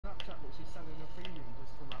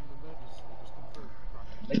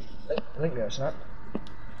snap?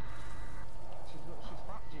 She's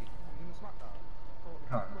fat, G. You gonna smack that?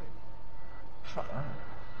 No. Fuck that.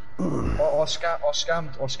 I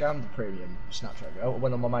scammed the premium Snapchat girl.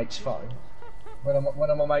 Went on my mate's phone. When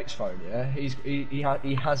on my mate's phone, yeah, he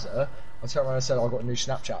has her. I turned around and said I got a new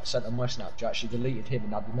Snapchat. Sent her my Snapchat. She deleted him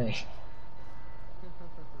and added me.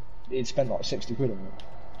 He'd spent like 60 quid on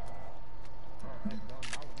it.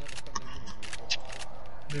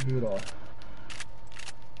 Maybe would I?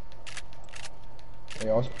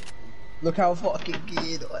 Yeah, look how fucking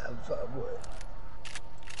good I am, fam.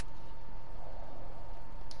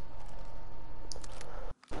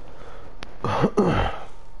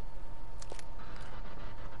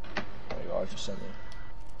 There you go, I just sent it.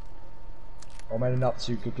 I'm heading up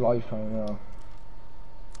to Gaglyco now.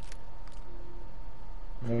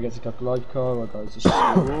 I'm gonna get to Gaglyco, I go to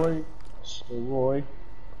Steroy. Steroy.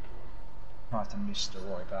 I have to miss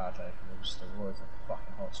Steroy badly, because Steroy's a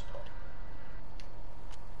fucking hot spot.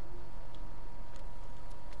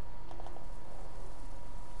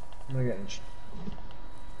 I'm gonna get in.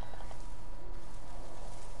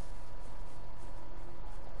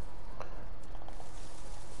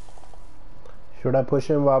 Should I push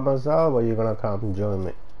him by myself, or you gonna come and join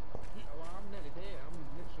me? Well, I'm nearly there. I'm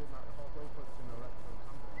literally like halfway point to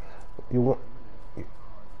the You want?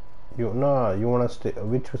 You wanna stay?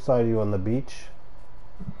 Which side are you on the beach?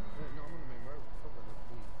 No, I'm on the main road.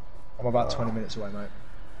 I'm about 20 minutes away, mate.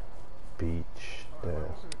 Beach.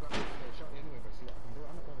 There.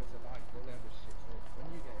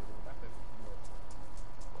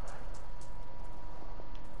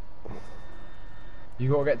 You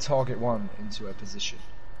gotta get target 1 into a position.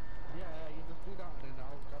 Yeah, you just do that and then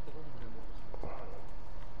I'll grab the gun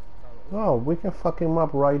and Oh, we can fuck him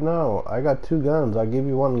up right now. I got 2 guns. I'll give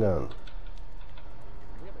you 1 gun.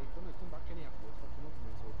 yeah, but he's gonna come back any afterwards, fucking up me,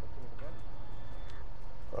 so fucking up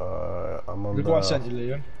again. I'm on Look the... what I sent you,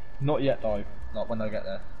 Liam. Not yet, though. Not when I get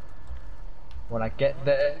there. When I get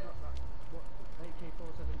there... What,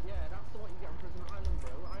 AK-47? Yeah, that's the one you get on Prison Island,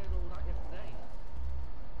 bro. I had all that yesterday.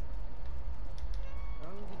 How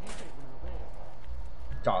long did you take when you were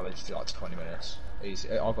there? Darling, it's like 20 minutes. Easy.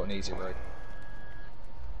 I've got an easy route.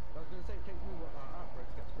 I was gonna say, it takes me what, like that for it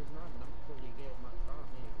to get to Prison Island. I'm fully geared, man.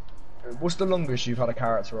 What's the longest you've had a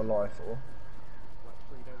character alive for? Like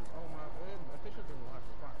 3 days. Oh, my official been alive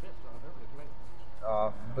for quite a bit, but I don't really play.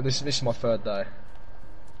 But this is my 3rd day.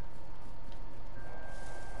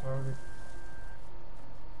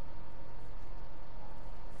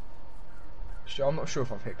 I'm not sure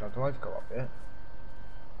if I've hit Gaglyco up yet.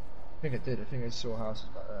 I think I did. I think I saw houses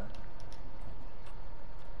back there.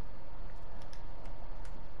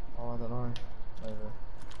 Oh, I don't know. Maybe.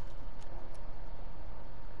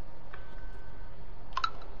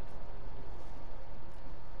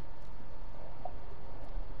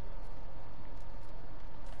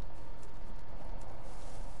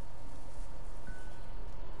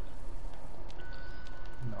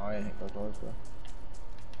 No, I ain't hit Gaglyco.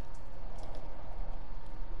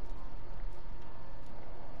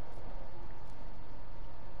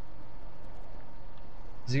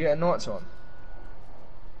 Does he get a nights on?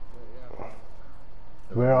 Yeah.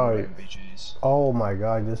 Where are you? MVGs. Oh my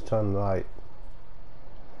god, I just turned right.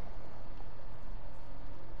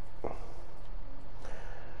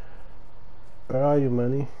 Where are you,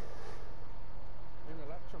 Manny? In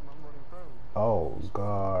Electrum, I'm running pro. Oh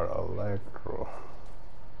god, Electro.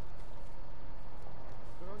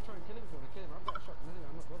 But I'm trying to kill him if you want to kill him. I've got a shotgun anyway,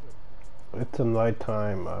 I'm not bothered. It's a night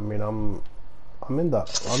time. I mean, I'm in a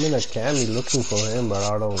cami looking for him, but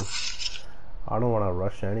I don't want to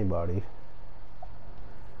rush anybody.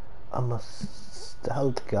 I'm a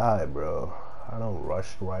stealth guy, bro. I don't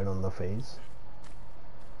rush right on the face.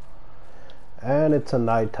 And it's a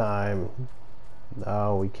night time.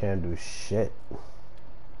 Now we can't do shit.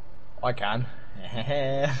 I can.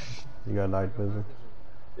 You got night vision?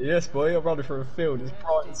 Yes, boy. I'm running through a field. It's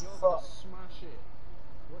bright as fuck. Smash it.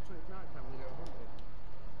 Watch when it's night time when you go hunting.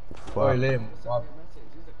 Fuck. Oi, Liam. Send me a message,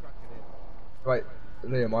 he's a cracker in. Right,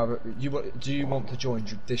 Liam. Do you want to join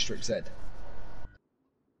District Z?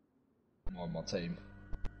 I'm on my team.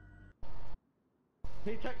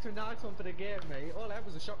 He texted me nice one for the game, mate. All I had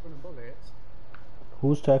was a shotgun and bullets.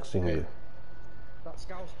 Who's texting you? That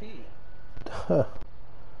Scouse Pete.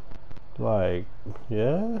 Like,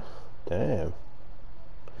 yeah? Damn.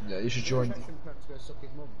 Yeah, you should join. Text him to go suck his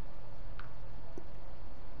mum.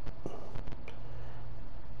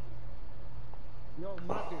 Yo,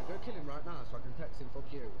 mad dude, go kill him right now so I can text him,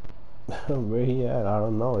 fuck you. Where he at? I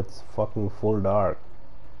don't know. It's fucking full dark.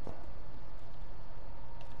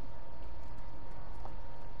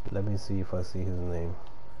 Let me see if I see his name.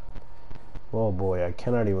 Oh boy, I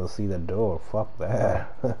cannot even see the door. Fuck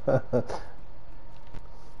that.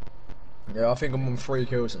 Yeah, I think I'm on 3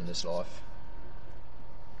 kills in this life.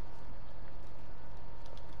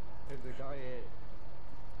 There's a guy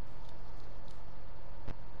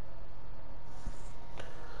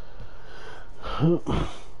here.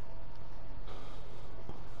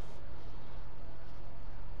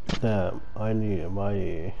 Damn, I need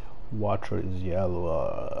my water is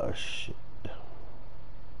yellow. Shit.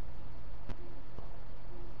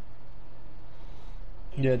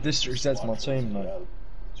 Yeah, District Z's my team, mate.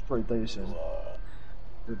 It's pretty decent.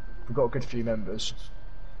 We've got a good few members.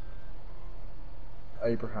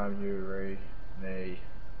 Abraham, Yuri, me,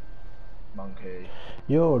 Monkey.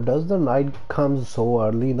 Yo, does the night come so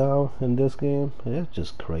early now in this game? It's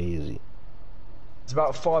just crazy. It's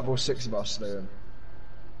about 5 or 6 of us, Liam.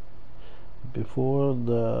 Before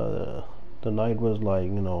the night was like, you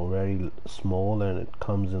know, very small and it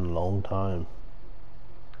comes in long time.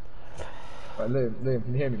 Right, Liam,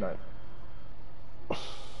 can you hear me, mate?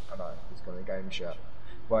 I know, he's got a game chat.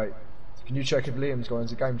 Wait, can you check if Liam's gone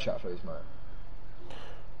into game chat, please, mate?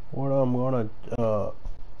 What I'm gonna, oh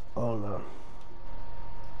no.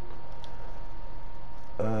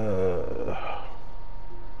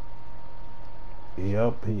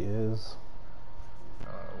 Yup, he is.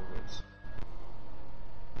 All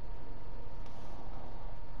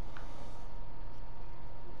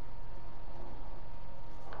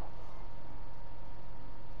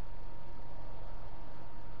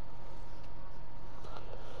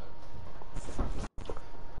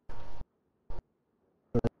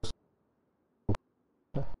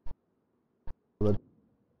good.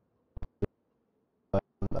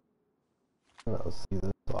 I'll see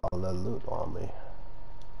this all that loot on me.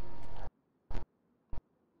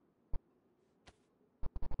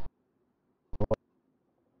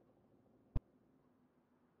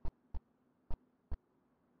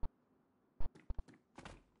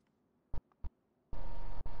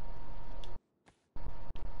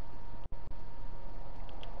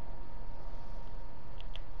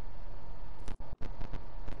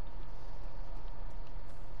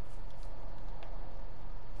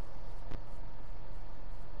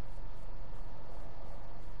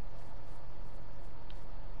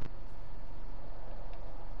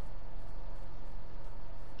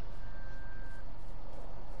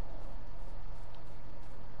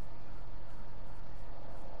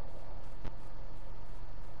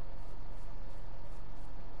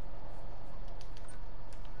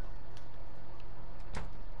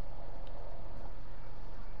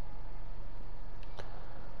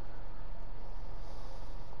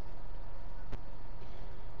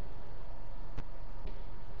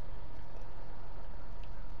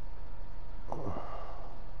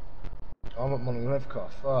 I'm at Monolithka,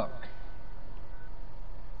 fuck.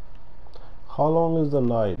 How long is the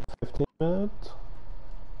night? 15 minutes?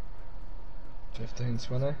 15,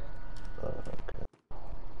 20? Okay.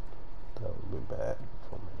 That would be bad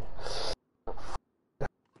for me.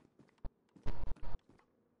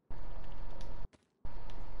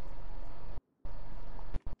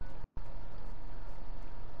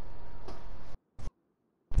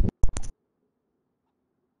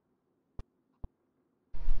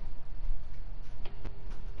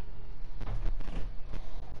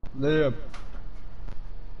 Liam.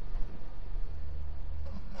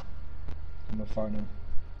 On my phone now.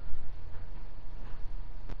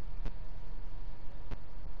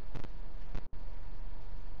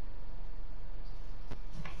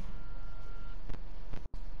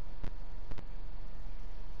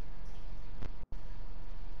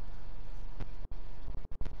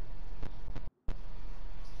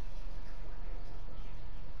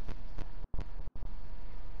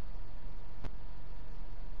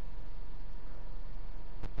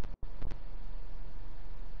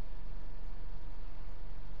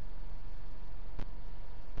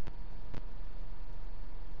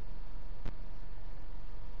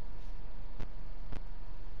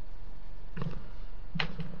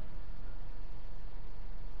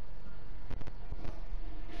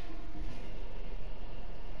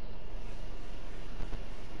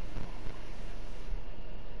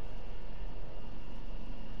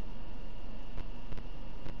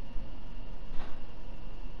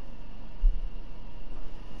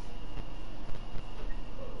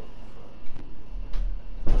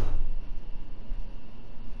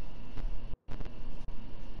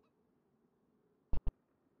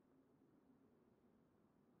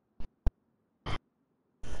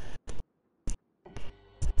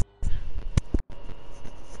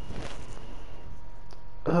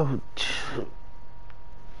 Oh,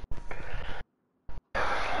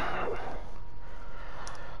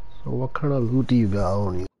 So what kind of loot do you got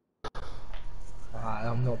on you?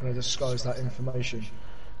 I'm not going to disclose that information.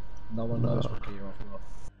 No one knows what gear I've got.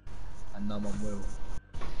 And no one will.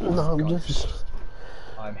 I'm No, a I'm ghost. just...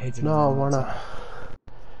 I'm hidden No, I in the wanna... dark.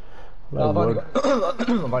 Like No, I've only what? got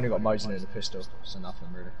I've only got Mosin and a pistol, so nothing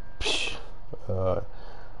really.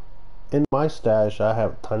 In my stash, I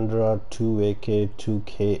have Tundra, 2 AK, 2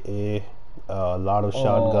 KA, a lot of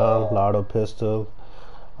shotgun, a lot of pistol.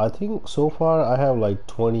 I think so far I have like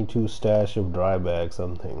 22 stash of dry bag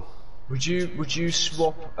something. Would you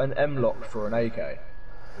swap an M-lock for an AK?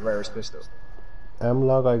 The rarest pistol.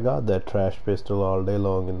 M-Log, I got that trash pistol all day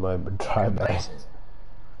long in my dry bag. Amazing.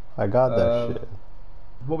 I got that shit.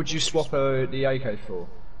 What would you swap the AK for?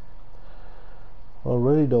 I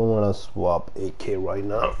really don't want to swap AK right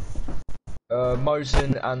now.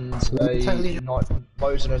 Mosin and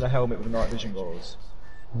Mosin and a helmet with night vision goggles.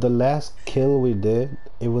 The last kill we did,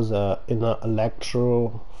 it was in an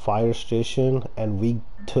electro fire station, and we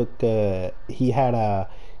took he had a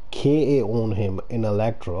KA on him in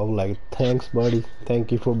electro. I'm like, thanks buddy,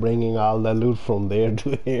 thank you for bringing all the loot from there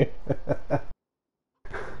to here.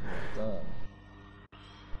 Damn.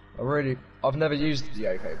 I've never used the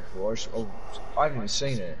AK before. I haven't even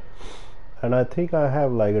seen it. And I think I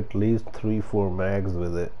have like at least 3-4 mags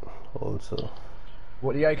with it also.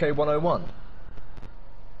 What, the AK-101?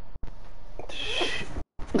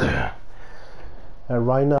 And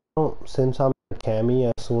right now, since I'm a cami,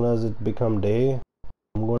 as soon as it become day,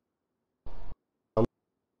 I'm going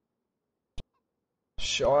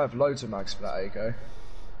Shit, I have loads of mags for that AK.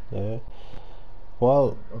 yeah.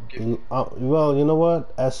 Well, well, you know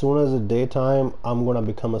what? As soon as it's daytime, I'm gonna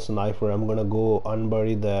become a sniper. I'm gonna go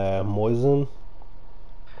unbury the Mosin.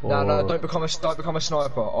 No, don't become a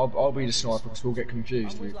sniper. I'll be the sniper because we'll get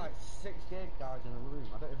confused. I'm with like 6 gig guys in a room.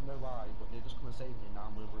 I don't even know why, but they just come and save me. And now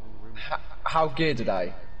I'm in the room. How geared are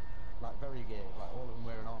they? Like very geared. Like all of them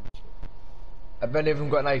wearing armor. Have any of them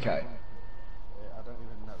got an AK? Yeah, I don't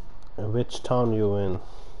even know. Which town you in?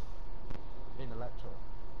 In Electro.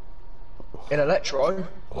 In Electro?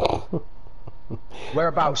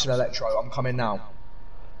 Whereabouts in Electro? I'm coming now.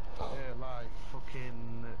 Yeah, like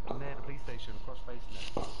fucking near the police station, across facing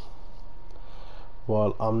it.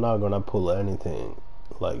 Well, I'm not gonna pull anything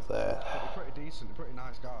like that. They're pretty decent, they're pretty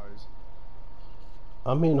nice guys.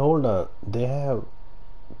 I mean, hold on. They have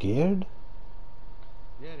geared?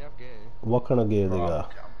 Yeah, they have gear. What kind of gear they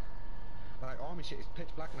got? Like army shit is pitch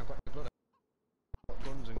black and I've got the blood. I've got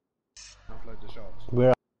guns and I've loads of shots.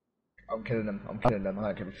 Where? I'm killing them. I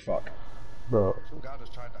don't give a fuck. Bro, Some guy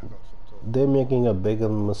just tried that and got fucked up. they're making a bigger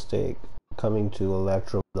mistake coming to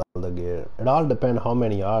Electro with all the gear. It all depends how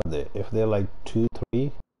many are there. If they're like 2, 3,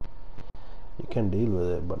 you can deal with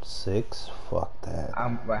it, but 6, fuck that.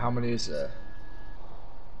 Wait, how many is there?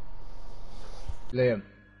 Liam.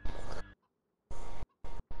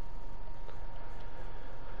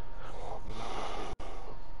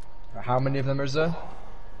 How many of them is there?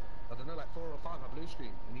 I don't know, like 4 or 5 on blue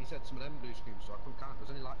screen, and he said some of them blue screens, so I couldn't count. There was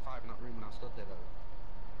only like 5 in that room when I stood there though.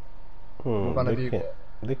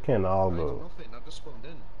 They can't all I got go. nothing, I've just spawned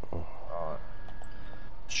in. Alright.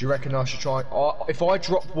 Do you reckon I should try? If I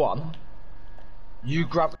drop one, you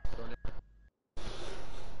grab.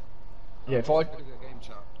 Yeah, if I.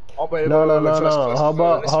 No. How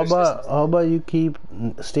about you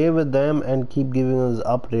stay with them and keep giving us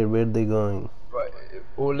update where they going. Right.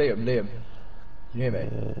 Or Liam. Can you hear me?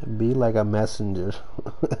 Be like a messenger.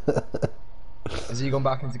 Has he gone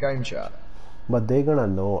back into game chat? But they're gonna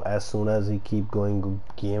know as soon as he keep going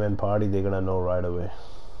game and party. They're gonna know right away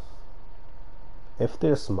if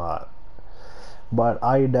they're smart. But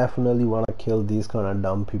I definitely want to kill these kind of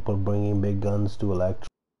dumb people bringing big guns to Electro.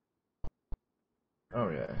 Oh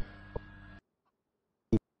yeah.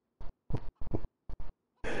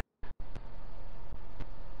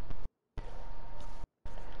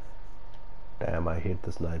 Damn, I hate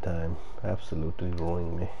this nighttime. Absolutely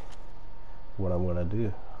ruining me. What I'm gonna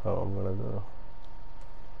do? How I'm gonna go?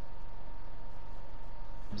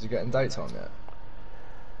 Is he getting daytime yet?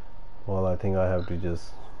 Well, I think I have to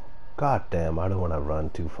just... God damn, I don't want to run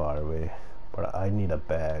too far away. But I need a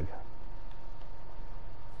bag.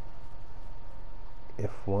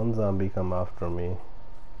 If one zombie come after me...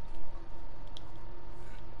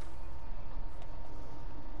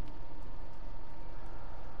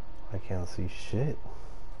 I can't see shit.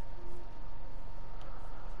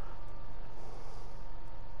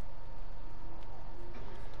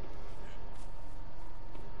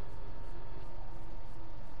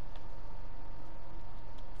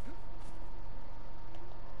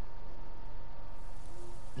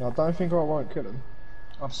 No, I don't think I won't kill him.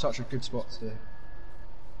 I have such a good spot to do.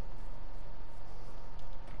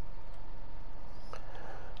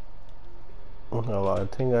 gonna lie, I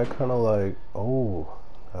think I kind of like, oh,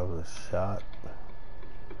 that was a shot.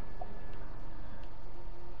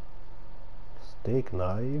 Steak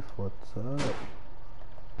knife, what's up?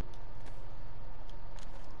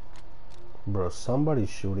 Bro, somebody's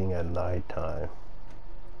shooting at nighttime.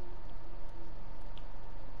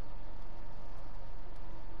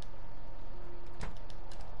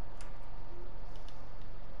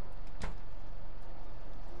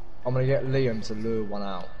 I'm gonna get Liam to lure one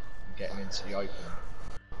out and get him into the open.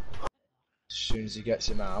 As soon as he gets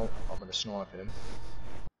him out, I'm gonna snipe him.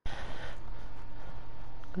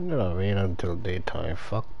 I'm gonna wait until daytime,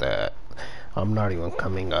 fuck that. I'm not even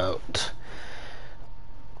coming out.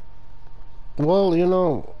 Well, you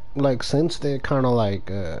know, like since they're kind of like,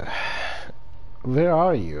 where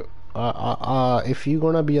are you? If you're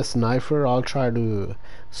gonna be a sniper, I'll try to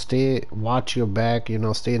watch your back, you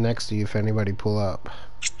know, stay next to you if anybody pull up.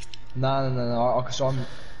 No. So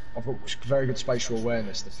I've got very good spatial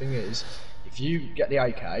awareness. The thing is, if you get the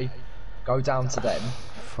AK, go down to them.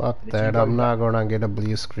 Fuck that, I'm not gonna get a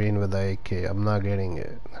blue screen with the AK. I'm not getting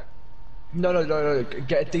it. No.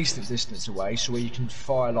 Get a decent distance away so where you can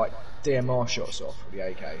fire like DMR shots off with the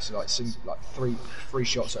AK. So like three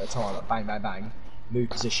shots at a time, like bang, bang, bang, move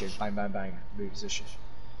position, bang, bang, bang, move position.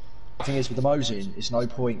 The thing is with the Mosin, it's no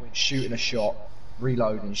point shooting a shot,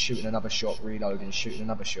 reloading, shooting another shot, reloading, shooting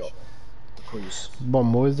another shot. Because But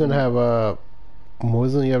Mosin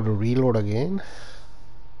you have to reload again?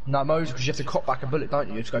 no, Mosin, because you have to cop back a bullet, don't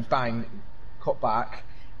you? You have to go bang, cop back,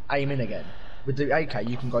 aim in again. With the AK,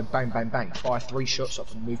 you can go bang, bang, bang, fire 3 shots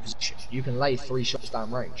up and move position. You can lay 3 shots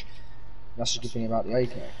down range. That's the good thing about the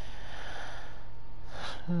AK.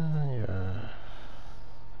 Yeah.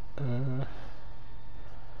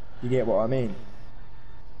 You get what I mean?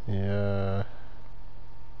 Yeah.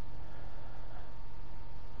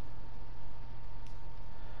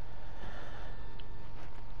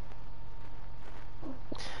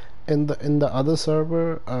 In the other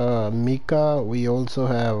server, Mika, we also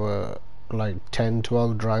have like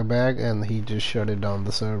 10-12 dry bag, and he just shut it down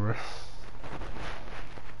the server.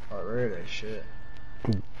 Oh really? Shit.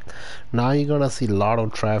 Now you're gonna see a lot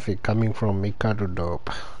of traffic coming from Mika to Dope.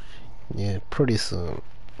 Yeah, pretty soon.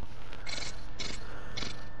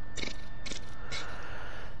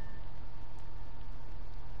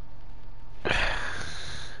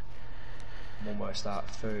 I'm almost out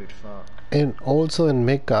of food, fuck. And also in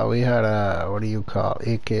Mecca we had a, what do you call,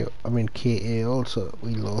 AK, I mean KA also.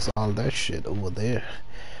 We lost all that shit over there.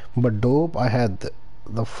 But Dope, I had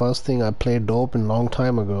the first thing I played Dope in long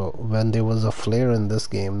time ago when there was a flare in this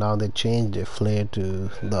game. Now they changed the flare to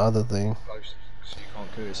the other thing. Close, so you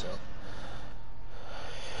can't kill yourself.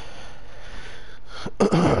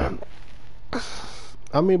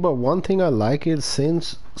 I mean, but one thing I like is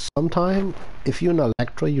since sometime if you're in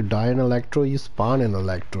Electro, you die in Electro, you spawn in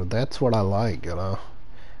Electro. That's what I like, you know.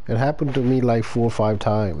 It happened to me like 4 or 5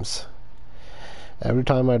 times. Every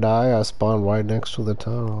time I die, I spawn right next to the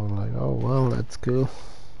town. I'm like, oh well, that's cool.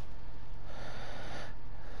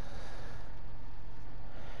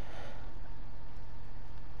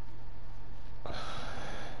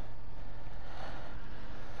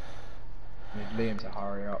 I need Liam to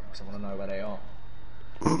hurry up because I want to know where they are.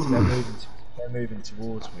 So they're moving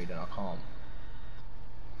towards me, then I can't.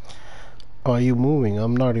 Are you moving?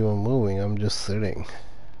 I'm not even moving. I'm just sitting.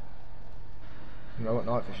 I've got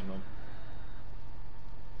night vision on.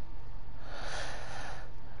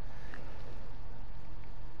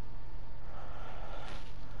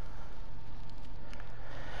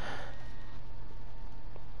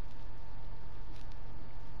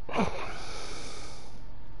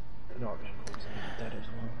 Night vision calls are dead as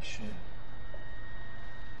well. Shit.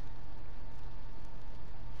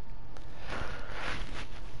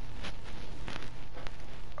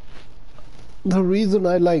 The reason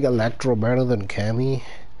I like Electro better than Cami,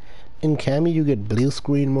 in Cami you get blue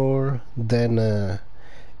screen more than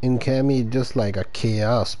in Cami just like a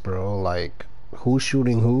chaos, bro. Like who's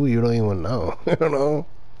shooting who, you don't even know. You know.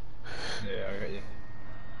 Yeah, I got you.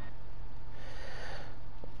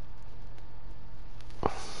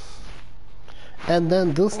 And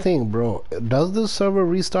then this thing, bro, does this server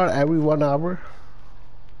restart every 1 hour?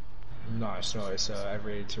 No, it's not. It's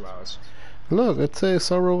every 2 hours. Look, it says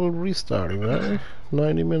server will restarting, right?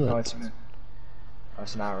 90 minutes. 90 minutes.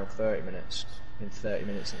 That's an hour and 30 minutes. Been 30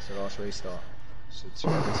 minutes since the last restart. So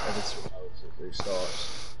every 2 hours it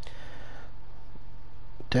restarts.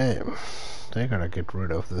 Damn, they gotta get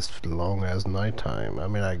rid of this long as nighttime. I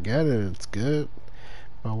mean, I get it, it's good,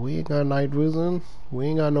 but we ain't got night vision. We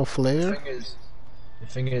ain't got no flare. The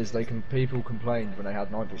thing is, people complained when they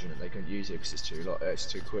had night vision that they couldn't use it because it's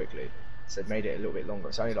too quickly. So they made it a little bit longer.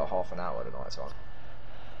 It's only like half an hour at night time.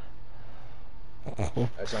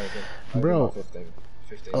 It's only been Bro, like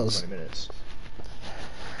 15, 20 minutes.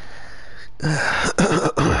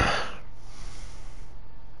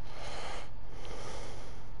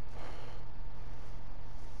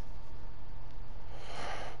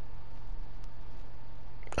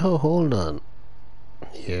 Oh, hold on.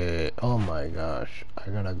 Yeah, oh my gosh. I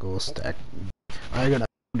gotta go stack. I gotta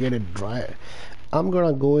get it dry. I'm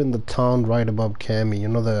gonna go in the town right above Cami. You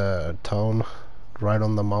know the town right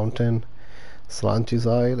on the mountain? Slanty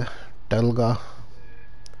side? Telga.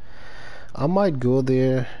 I might go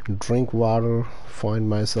there, drink water, find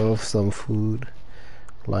myself some food,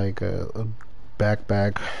 like a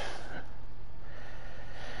backpack.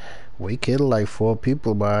 We killed like 4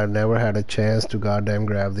 people, but I never had a chance to goddamn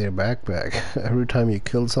grab their backpack. Every time you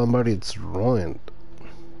kill somebody, it's ruined.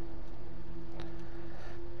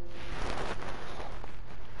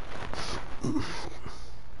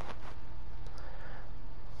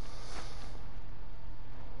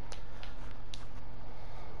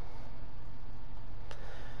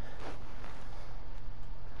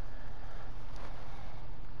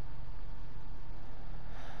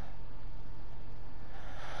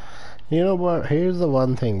 You know what? Here's the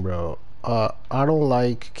one thing, bro. I don't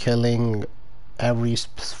like killing every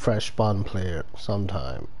fresh spawn player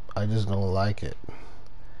sometime. I just don't like it.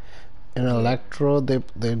 In Electro,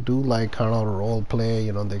 they do like kind of role play,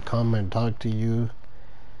 you know, they come and talk to you.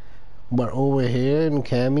 But over here in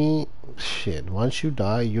Cami, shit, once you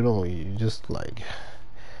die, you just like,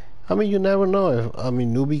 I mean, you never know if, I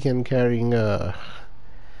mean, newbie can carrying any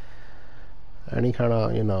kind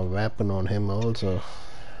of, you know, weapon on him also.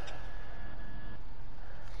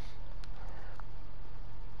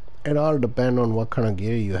 It all depends on what kind of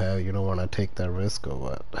gear you have. You don't want to take that risk or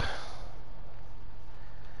what.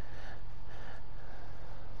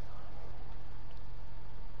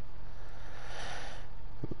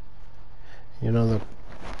 You know,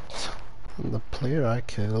 the player I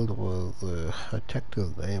killed was, I checked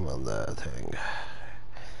his name on that thing.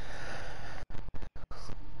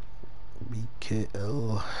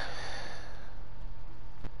 BKL.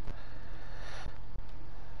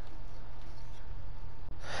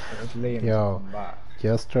 Yo,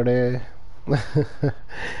 yesterday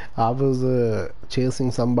I was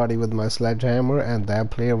chasing somebody with my sledgehammer and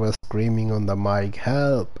that player was screaming on the mic,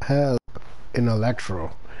 help, help, in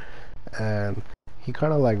Electro. And he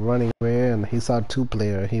kind of like running away and he saw 2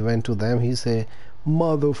 players. He went to them, he said,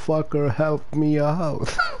 motherfucker, help me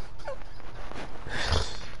out.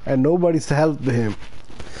 And nobody's helped him.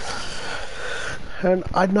 And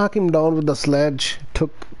I knocked him down with the sledge,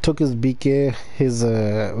 took his BK, his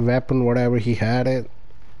weapon, whatever he had it,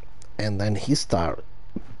 and then he started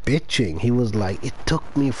bitching. He was like, it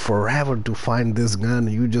took me forever to find this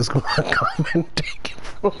gun, you just gonna come and take it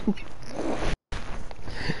from me.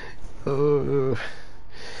 The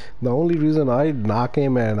only reason I knocked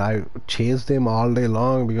him and I chased him all day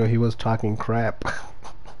long because he was talking crap.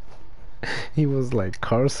 He was like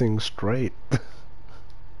cursing straight.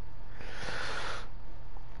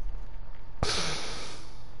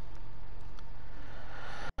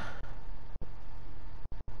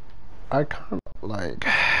 I can't, like,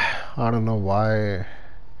 I don't know why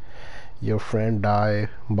your friend die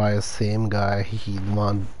by the same guy. He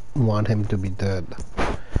want him to be dead.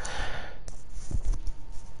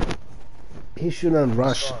 He shouldn't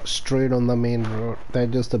rush straight on the main road.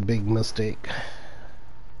 That's just a big mistake.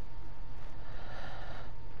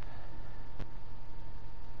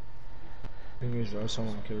 Thing is though,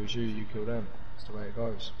 someone kills you, you kill them. That's the way it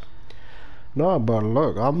goes. No, but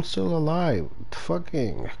look, I'm still alive.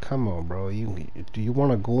 Fucking, come on, bro. Do you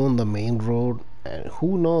want to go on the main road? And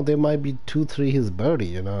who knows, there might be 2-3 his buddy,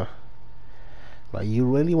 you know. Like, you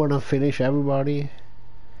really want to finish everybody?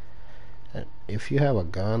 And if you have a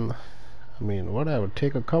gun, I mean, whatever,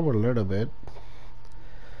 take a cover a little bit.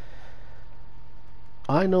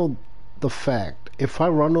 I know the fact, if I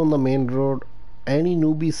run on the main road, any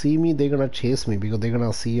newbie see me, they're gonna chase me because they're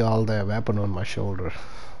gonna see all the weapon on my shoulder.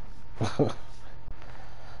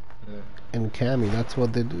 In Cami, that's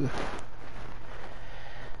what they do.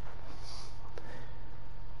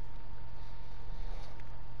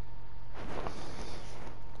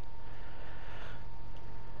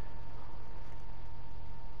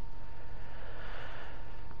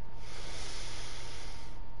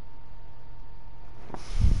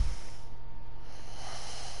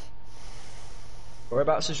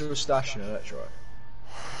 Whereabouts is your stash in Electro?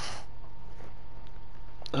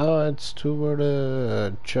 It's toward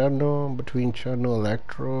Cherno, between Cherno and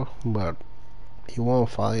Electro, but you won't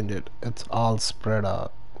find it. It's all spread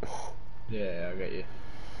out. Yeah, I get you.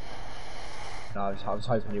 No, I was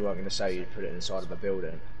hoping you weren't going to say you'd put it inside of a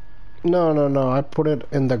building. No, no, no. I put it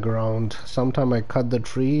in the ground. Sometime I cut the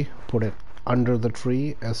tree, put it under the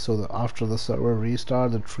tree, and so that after the server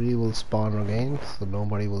restart, the tree will spawn again, so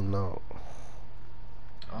nobody will know.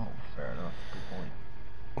 Oh, fair enough. Good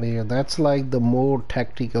point. Yeah, that's like the more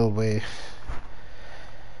tactical way.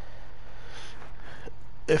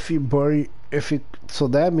 If you bury, if you, so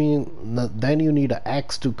that means then you need an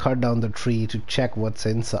axe to cut down the tree to check what's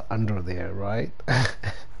inside under there, right?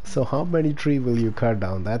 So how many tree will you cut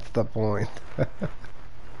down? That's the point.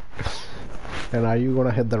 And are you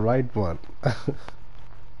gonna hit the right one?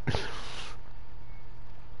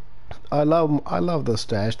 I love the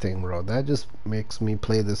stash thing, bro. That just makes me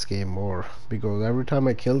play this game more, because every time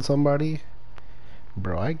I kill somebody,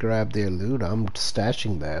 bro, I grab their loot. I'm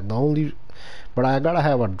stashing that. The only, but I gotta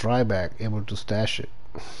have a dry bag able to stash it.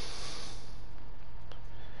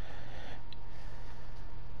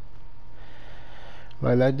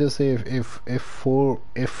 Like, let's just say if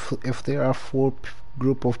there are four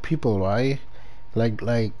group of people, right? Like,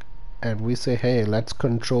 and we say, hey, let's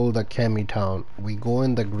control the Cami town. We go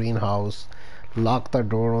in the greenhouse, lock the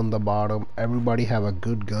door on the bottom. Everybody have a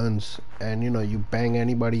good guns, and you bang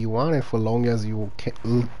anybody you want it for long as you can,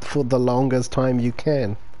 for the longest time you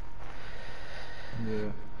can.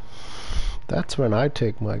 Yeah. That's when I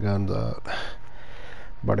take my guns out.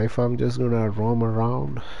 But if I'm just gonna roam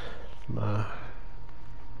around, nah.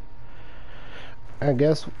 I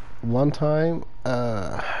guess one time,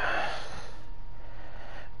 and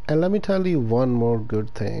let me tell you one more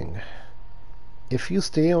good thing. If you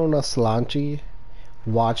stay on a slanty,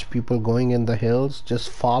 watch people going in the hills,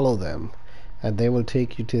 just follow them, and they will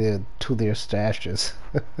take you to their stashes.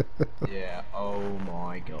 Yeah, oh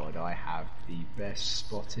my god, I have the best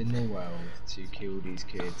spot in the world to kill these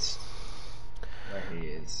kids. Where he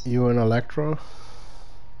is. You in Electro?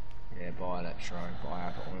 Yeah, by Electro, but I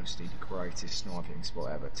have honestly the greatest sniping spot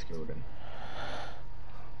ever to kill them.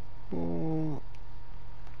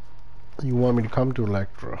 You want me to come to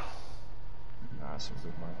Electro? Nah, it's all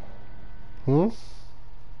good, mate.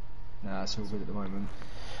 Nah, it's all good at the moment.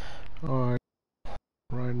 Alright.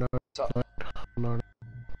 Right now. Not.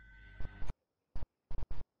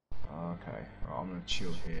 Okay, right, I'm gonna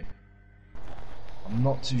chill here. I'm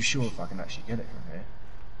not too sure if I can actually get it from here.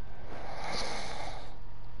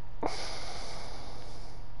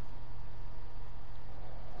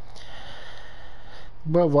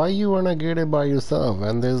 But why you wanna get it by yourself?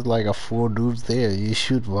 And there's like a 4 dudes there. You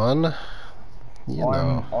shoot one.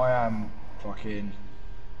 I am fucking.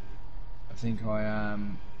 I think I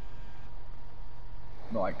am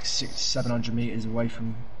like 700 meters away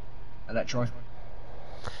from Electro.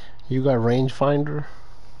 You got rangefinder?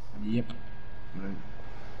 Yep. I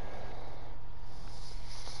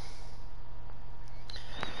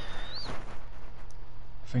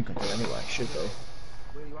think I do anyway, should do.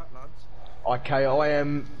 Where you at, lads? Okay, I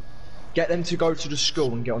am. Get them to go to the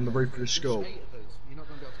school and get on the roof of the school. You're not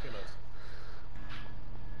going to be able to kill us.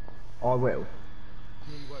 I will. No,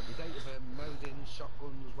 you won't. There's 8 of them, Modins,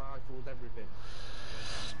 shotguns, rifles, everything.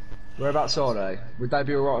 Whereabouts are they? Would they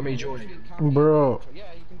be alright with me joining? Bro.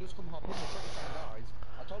 Yeah, you can just come hop in. Guys.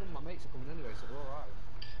 I told them my mates are coming anyway, so they're alright.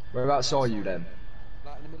 Whereabouts are you then?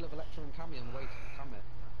 Like in the middle of Electro and Cammy on the way to Cammy.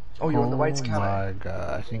 Oh, you're on the way to Cammy? Oh my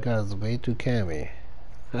gosh, you guys way to Cammy.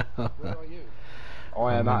 Where are you?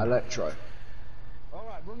 I am at Electro.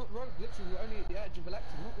 Alright, run up the road. Literally, we're only at the edge of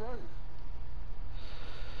Electro. Run up the road.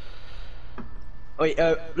 Wait,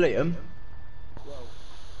 Liam? Whoa.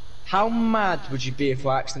 How mad would you be if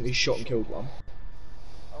I accidentally shot and killed one?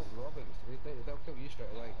 Oh, Robin, they'll kill you straight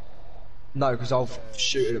away. No, because I'll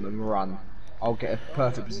shoot at them and run. I'll get a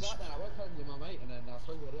perfect Do position. that then. I won't tell them you're my mate, and then I'll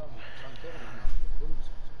tell you where they are and try and kill them. And run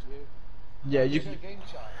to you. Yeah, you can.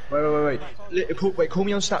 Wait. Call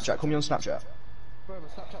me on Snapchat. Call me on Snapchat. Bro, my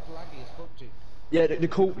Snapchat's laggy as fuck, G. Yeah, the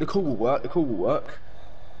call will work. The call will work.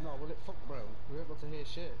 No, well, it fuck, bro. We won't be able to hear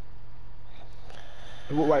shit.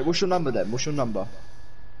 Wait, what's your number then? What's your number?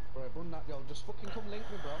 Bro, run that, yo. Just fucking come link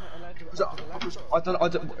me, bro. I'm at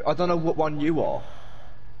Electro. I don't know what one you are.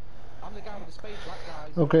 I'm the guy with the spade, black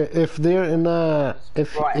guys. Okay, if they're in a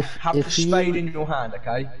Right, have the spade in your hand,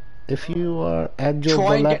 okay? if you are at your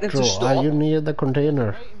Try and get them to Electro, are stop. you near the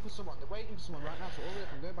container? They're waiting for someone right now, so all we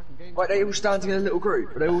can go back and game. Right, they all standing in a little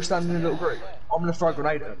group. They all standing in a little group. I'm gonna throw a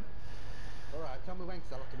grenade at them. Alright, tell me when,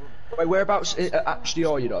 because I'll have to run. Wait, whereabouts actually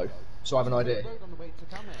are you though? So I have an idea. Road on the way to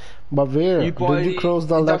Cammy. But where? You by Did you cross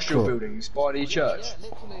the industrial Electro? buildings, by the church. Yeah,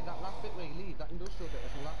 literally, that last bit where you leave, that industrial bit,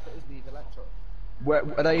 is the last bit is leave Electro. Where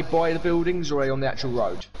are they by the buildings or are they on the actual road? On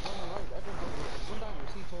the road, everyone run down,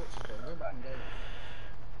 you'll see torches, bro. Go back and go.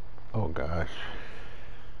 Oh gosh.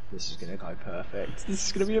 This is gonna go perfect. This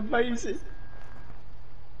is gonna be amazing.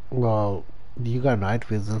 Well, you got night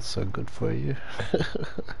vision, so good for you.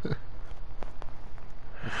 The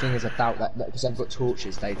thing is, I doubt that because they've got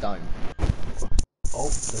torches, they don't. Oh,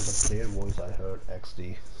 there's a player voice I heard.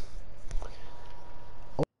 XD.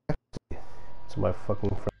 Oh, XD. It's my fucking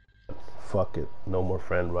friend. Fuck it. No more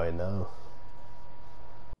friend right now.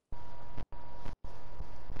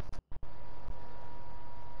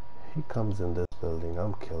 He comes in this building.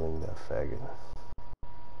 I'm killing that faggot.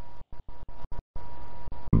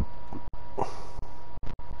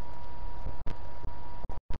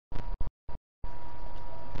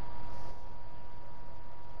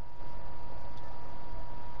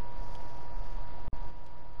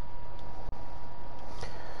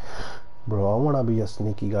 Bro, I wanna be a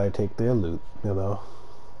sneaky guy, take their loot, you know?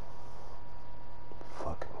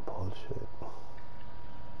 Fucking bullshit.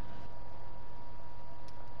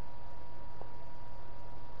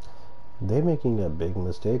 They making a big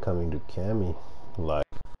mistake coming to Cami. Like,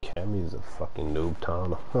 Cami is a fucking noob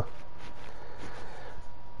town.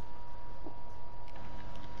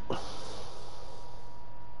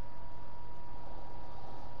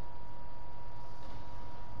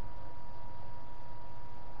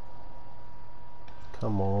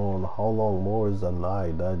 Come on, how long more is the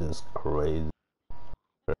night? That is crazy.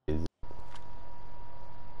 Crazy.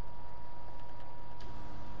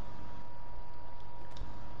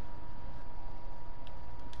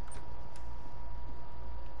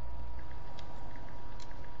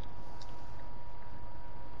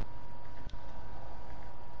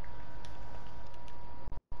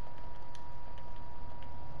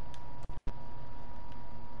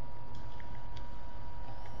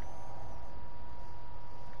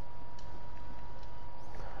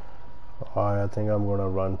 Alright, I think I'm gonna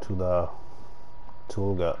run to the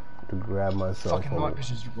toolgat to grab myself. Fucking night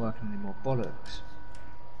vision's not working anymore. Bollocks.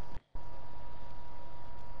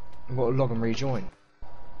 I've got to log and rejoin.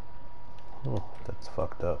 Oh, that's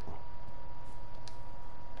fucked up.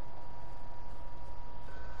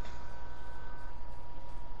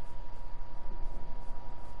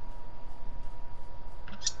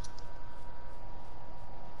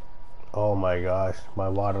 Oh my gosh, my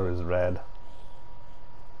water is red.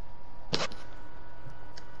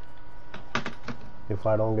 If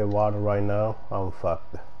I don't get water right now, I'm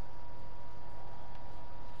fucked.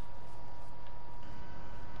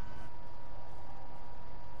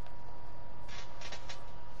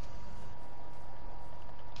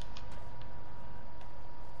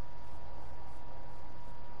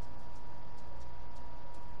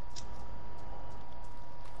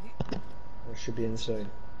 I should be in soon.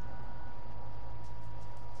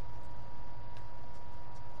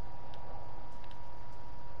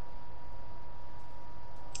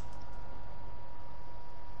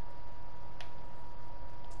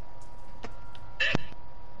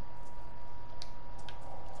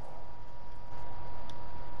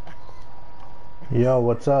 Yo,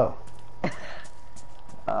 what's up?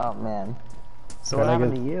 Oh man. So Can what I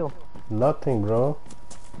happened get- to you? Nothing, bro.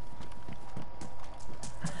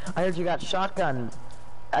 I heard you got shotgun.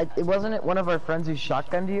 It wasn't it one of our friends who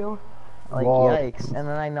shotgunned you? Like Well, yikes! And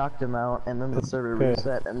then I knocked him out, and then the server okay.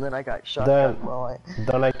 reset, and then I got shotgunned while I.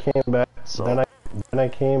 Then I came back. So- Then I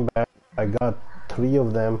came back. I got 3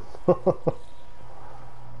 of them. What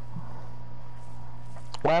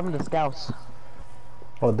happened to Scouts?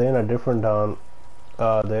 Oh, they're in a different town.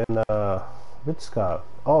 They're in which Scott?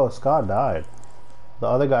 Oh, Scott died. The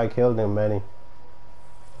other guy killed him, Manny.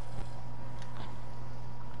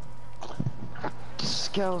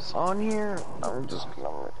 Scouts on here? I'm just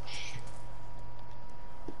gonna.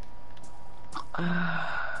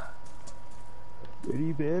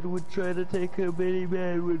 Many man would try to take him. Many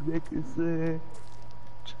man would make us.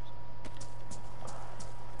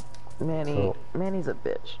 Manny's a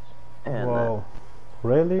bitch. And, Whoa,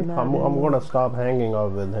 really? No, I'm no. gonna stop hanging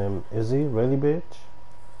out with him. Is he really, bitch?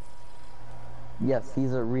 yes,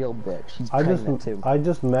 he's a real bitch. He's I pregnant too.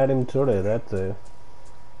 just met him today. That's it.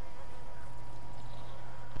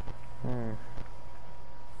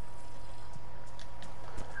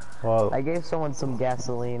 Well, I gave someone some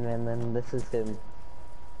gasoline, and then this is him.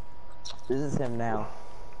 This is him now.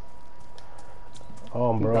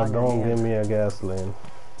 oh, he's bro, on your don't hand. give me a gasoline.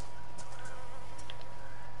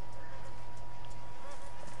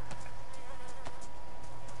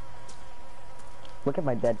 Look at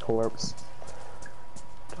my dead corpse.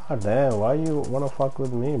 God damn, why you wanna fuck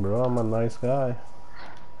with me, bro? I'm a nice guy.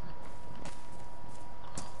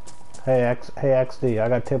 Hey, XD, I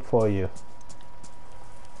got a tip for you.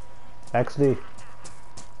 XD,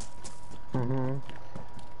 Mm-hmm.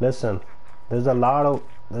 listen, there's a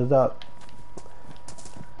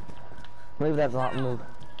Maybe that's not move.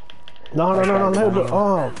 No,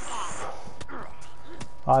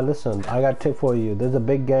 oh. Listen, I got a tip for you. There's a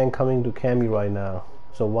big gang coming to Cami right now.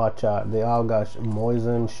 So watch out. They all got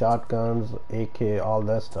Mosin, shotguns, AK, all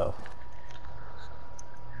that stuff.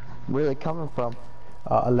 Where are they coming from?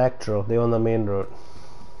 Electro. They're on the main road.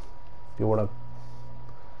 You wanna?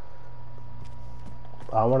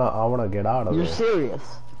 I wanna get out of You're there. serious?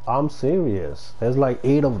 I'm serious. There's like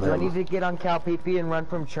 8 of them. Do I need to get on Cal PP and run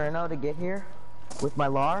from Cherno to get here? With my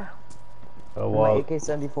LAR? Well, my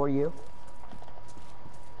AK-74U?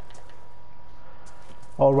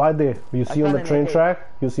 oh, right there. You see on the train AK. track?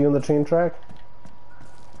 You see on the train track?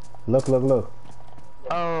 Look.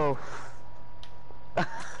 Oh.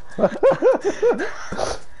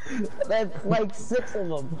 That's like 6 of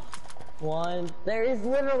them. There is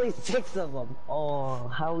literally 6 of them. Oh,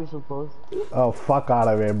 how are we supposed to? Oh, fuck out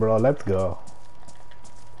of here, bro. Let's go.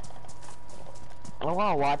 I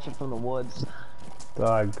want to watch it from the woods.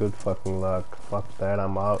 Alright, good fucking luck. Fuck that,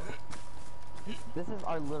 I'm out. This is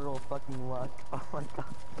our literal fucking luck. Oh my god.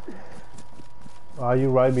 Are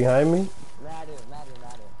you right behind me? Madu.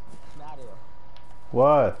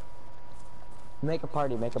 What? Make a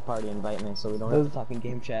party, invite me so we don't have to talk in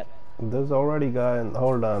game chat. There's already guy in,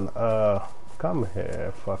 hold on, come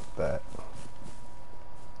here, fuck that.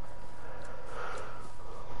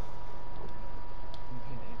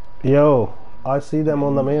 Yo, I see them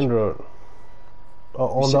on the main road.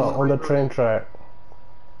 On the train track.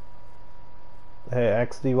 Hey,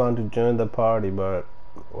 XD want to join the party, but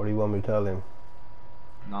what do you want me to tell him?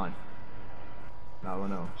 No. No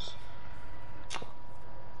one else.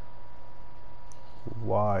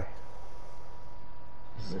 Why?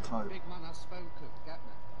 Big man has spoken, get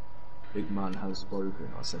me. Big man has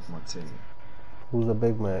spoken, I said for my team. Who's a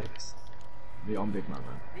big man? Yeah, I'm big man,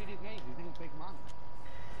 man. Read his name, you think big man.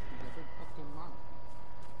 He's a big fucking man.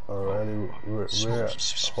 Alrighty, we're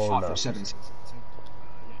hold on. 17.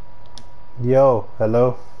 Yo,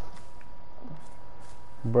 hello?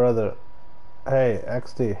 Brother. Hey,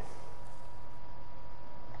 XD.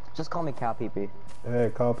 Just call me Cal PP.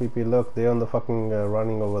 Hey, call PP, look, they're on the fucking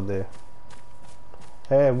running over there.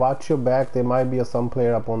 Hey, watch your back, there might be some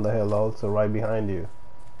player up on the hill also, right behind you.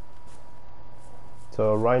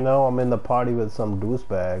 So right now I'm in the party with some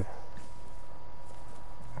douchebag.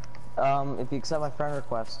 If you accept my friend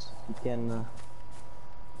request, you can,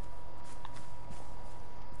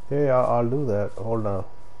 Yeah, I'll do that, hold on.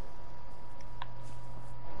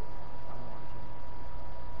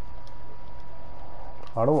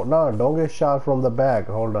 Don't get shot from the back,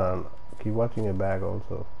 hold on. Keep watching your back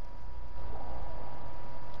also.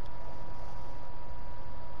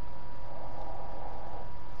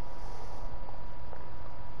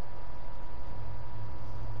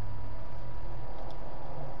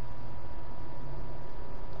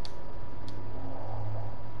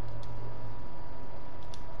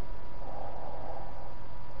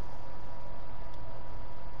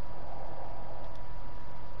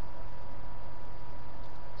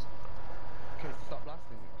 Stop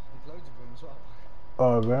blasting. There's loads of them as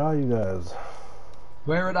well. Where are you guys?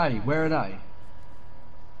 Where are they? Where are they?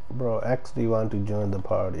 Bro, XD want to join the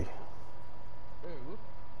party. Who?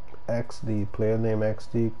 XD, player name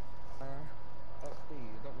XD. XD, you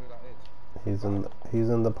don't know who that is. He's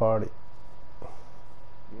in the party.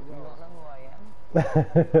 you don't know who I am? I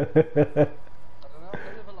don't know, I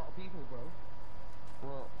play with a lot of people, bro.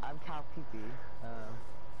 Well, I'm Cal PP.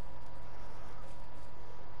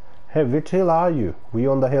 Hey, which hill are you? We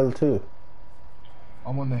on the hill too.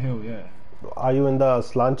 I'm on the hill, yeah. Are you in the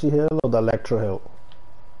Slanty hill or the Electro hill?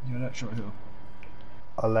 The Electro hill.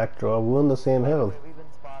 Electro, we're on the same hill. Wait, we've been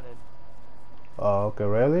spotted. Oh, okay,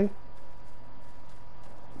 really? Yeah,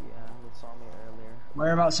 they saw me earlier.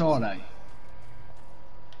 Whereabouts are they? I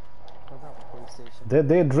was at the police station.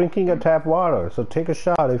 They're drinking a tap water, so take a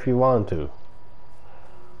shot if you want to.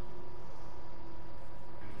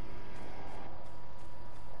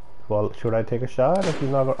 Well, should I take a shot if he's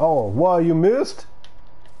not gonna... Oh, what, you missed?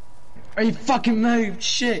 Hey, you fucking moved,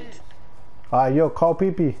 shit! Alright, yo, call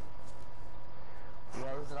PP.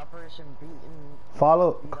 Yeah, it was an operation beaten.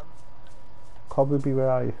 Follow. Beat up. Call PP, where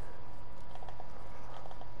are you?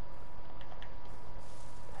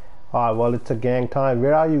 Alright, well, it's a gang time.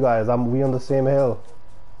 Where are you guys? We on the same hill.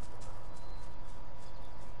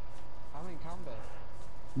 I'm in Camber.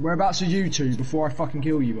 Whereabouts are you two before I fucking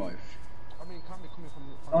kill you both? I'm in Camber coming from...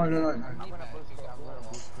 Oh, no. I'm on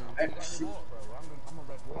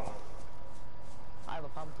red water. I have a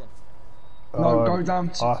pumpkin. No, go down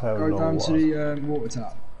to the water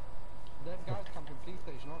tap. Them guys camping police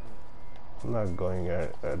station, aren't they? I'm not going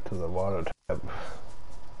to the water tap.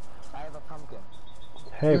 I have a pumpkin.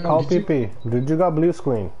 Hey, No, Call PP, did you got blue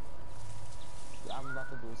screen? I'm about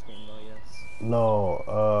to blue screen though, yes.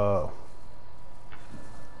 No,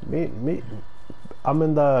 me, I'm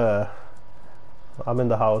in the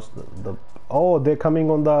house. Oh, they're coming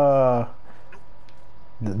on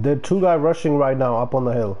there are two guys rushing right now up on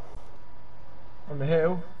the hill. On the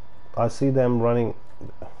hill? I see them running.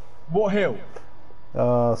 What hill?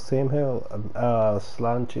 Same hill,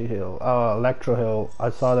 Slanty Hill, Electro Hill.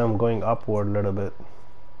 I saw them going upward a little bit.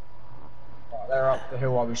 Right, they're up the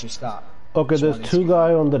hill I was just at. Okay, So I there's need two to-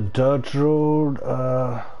 guys on the dirt road.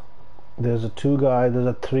 There's a two guy. There's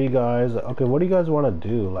a three guys. Okay, what do you guys want to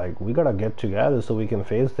do? Like, we gotta get together so we can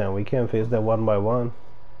face them. We can't face them one by one.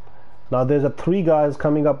 Now there's a three guys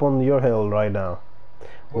coming up on your hill right now.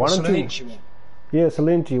 Why don't you? Yeah,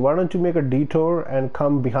 Salinti, why don't you make a detour and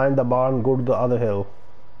come behind the barn and go to the other hill?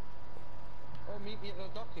 Oh, meet me at the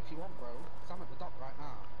dock if you want, bro. 'Cause I'm at the dock right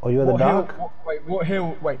now. Oh, you're at the dock? Wait, what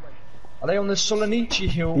hill? Wait, are they on the Solonici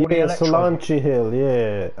hill or the Yeah, Electro? Solanchi Hill,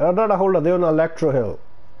 yeah. No, hold on, they're on Electro Hill.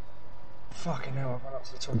 Fucking hell, I've run up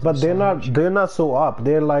to the top of But the they're not so up.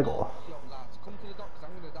 They're like, Yo, lads, come to the dock 'cause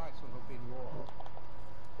I'm gonna die soon. I'll be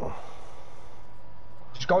in water.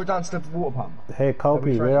 Just go down to the water pump. hey, Copy,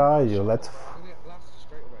 friendly. where are you? Let's. I'm gonna last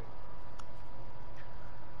straight away.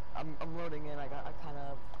 I'm loading in. I kind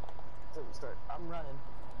of start. I'm running.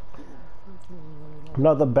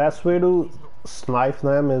 Now the best way to snipe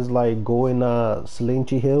them is like go in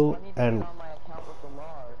Salinchi Hill I need to and get on my account with the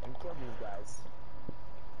law and kill these guys.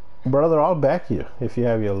 brother, I'll back you if you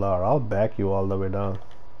have your LAR. I'll back you all the way down.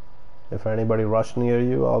 If anybody rush near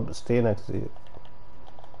you, I'll stay next to you.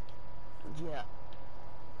 Yeah.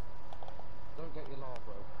 Don't get your law,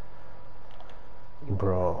 bro.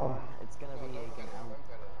 Bro. It's gonna No, be. don't get it. Don't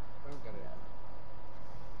get it. Don't get it.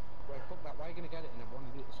 Wait, fuck that. Why are you gonna get it and then one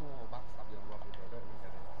of someone will backstab you and rob you, bro? Don't even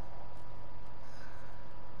get it.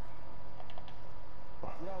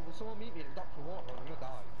 Yo, will someone meet me at the dock for water or I'm gonna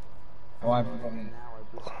die? Oh, I haven't gone in. Now I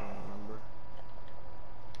just can't remember.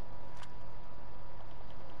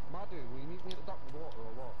 Madu, will you meet me at the dock for water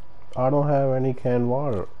or what? I don't have any canned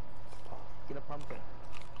water. Get a pumpkin.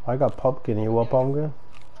 I got pumpkin. You want pumpkin?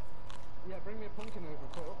 Yeah, bring me a pumpkin over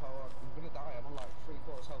and put it up. I'm gonna die. I'm on like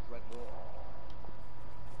 3/4 health red water.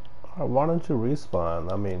 Why don't you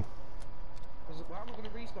respawn? I mean, Why am I gonna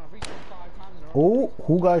respawn? I've respawned 5 times in a row. oh,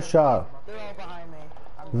 who got shot? They're all behind me.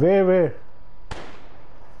 Where?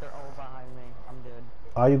 They're all behind me. I'm dead.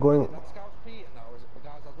 Are you going? That scout's Pete now, or is it the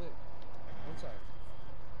guys I live? One sec.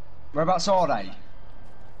 Whereabouts are they?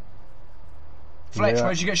 Flex, Yeah.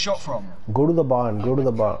 where'd you get shot from? Go to the barn. Go to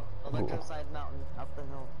the barn. Like outside mountain, up the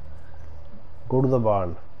hill. Go to the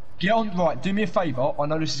barn. Get on, right, do me a favour. I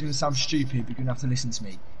know this is going to sound stupid, but you're going to have to listen to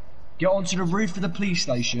me. Get onto the roof of the police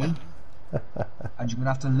station, and you're going to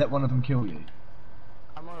have to let one of them kill you.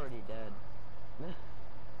 I'm already dead.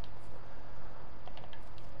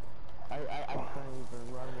 I couldn't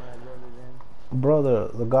even run when I loaded in. Brother,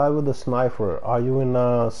 the guy with the sniper, are you in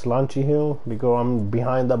Slanchi Hill? Because I'm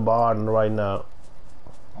behind the barn right now.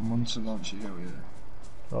 I'm on Solanchi Hill,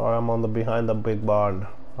 yeah. Or I'm on the behind the big barn.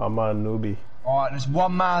 I'm a newbie. Alright, there's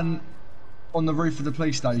one man on the roof of the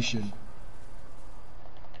police station.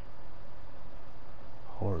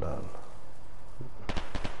 Hold on.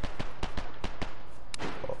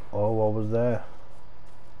 Oh, what was that?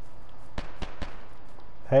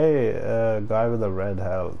 Hey, guy with a red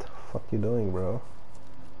health. Fuck you doing, bro?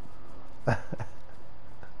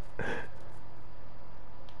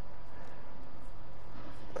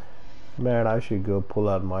 Man, I should go pull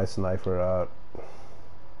out my sniper out.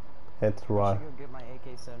 It's I right. should go get my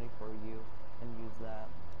AK-74U and use that.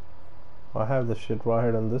 I have the shit right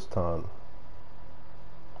here in this town.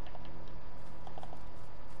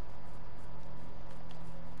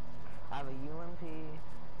 I have a UMP.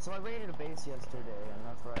 So I raided a base yesterday, and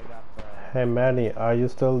that's where I got the. Hey Manny, are you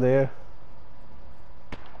still there?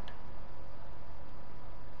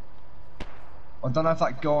 I don't know if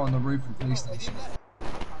that guy on the roof of the police station. Are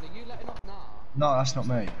you letting up now? No, that's not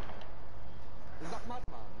me. Is that Madman?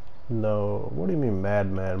 No. What do you mean,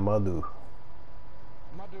 madman, Madhu?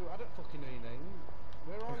 Madu, I don't fucking know your name.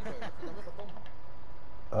 Where are you, though? 'Cause I'm at the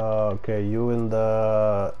pump. Okay, you in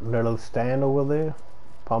the little stand over there?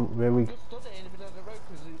 Pump where we. Just stood it in the middle of the road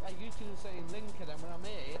because you two were saying link, and then when I'm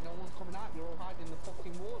here, no one's coming out. You're all hiding in the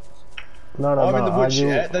fucking woods. No, no, I'm no. in the Are woods, you?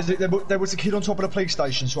 yeah. There was a kid on top of the police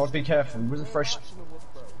station, so I'd be careful. He wasn't fresh. Actually, in the woods,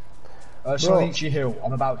 bro. Solonici Hill.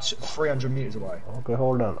 I'm about 300 metres away. Okay,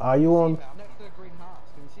 hold on. Are you on? I'm next to the green house.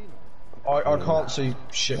 Can you see me? I can't see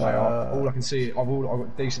shit, mate. All I can see, I've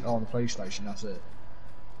got decent eye on the police station, that's it.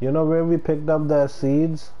 You know where we picked up the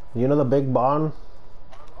seeds? You know the big barn?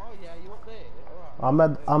 Oh yeah, you up there? I'm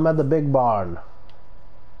at the big barn.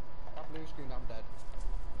 That blue screen, I'm dead.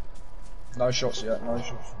 No shots yet. No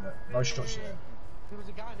shots yet. No shots yet. There was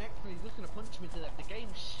a guy next to me, he's just gonna punch me to death. The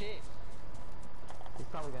game's shit. He's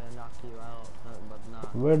probably gonna knock you out, but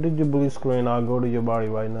not. Where did you blue screen? I'll go to your body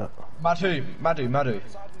right now. Madhu. Inside the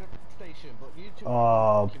station, but you two.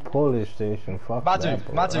 Oh, police station. Fuck that.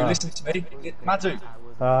 Bro. Madhu, listen to me. Madhu,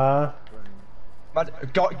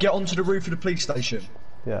 get onto the roof of the police station.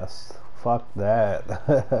 Yes. Fuck that.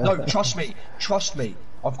 No, trust me.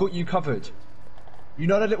 I've got you covered. You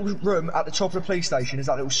know the little room at the top of the police station is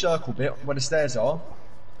that little circle bit where the stairs are?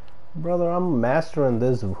 Brother, I'm mastering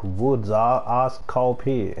this woods. I'll ask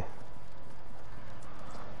P.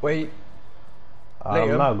 Wait. I'm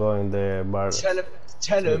Liam, not going there, but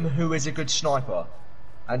tell him who is a good sniper,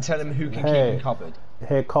 and tell him who can keep him covered.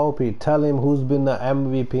 Hey P, tell him who's been the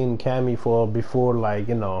MVP in Cami for before, like,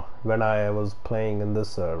 you know, when I was playing in this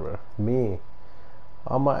server. Me.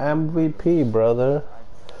 I'm a MVP, brother.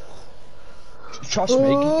 Trust me,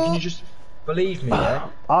 can you just believe me, yeah?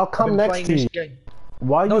 I'll come next to you.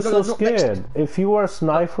 Why are you so scared? If you are a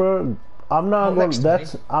sniper, I'm not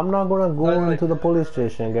gonna go into the police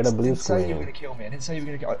station and get a blue screen. I didn't say you were gonna kill me. I didn't say you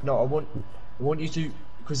were gonna kill. No, I want you to,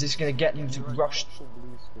 because it's gonna get them to rush.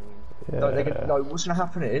 Yeah. No, what's gonna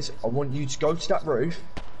happen is I want you to go to that roof.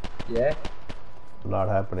 Yeah. Not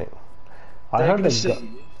happening. I heard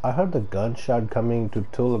the gunshot coming to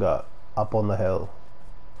Tulga up on the hill.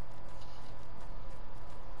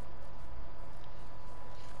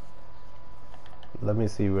 Let me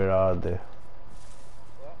see, where are they?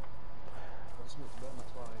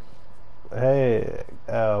 Hey,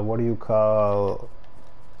 what do you call?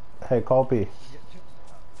 Hey, Copy.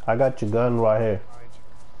 I got your gun right here.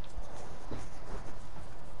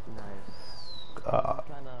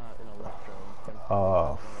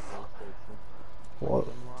 What?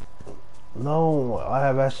 No, I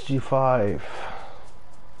have SG5.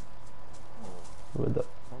 With the. I'm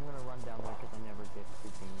gonna run down there because I never get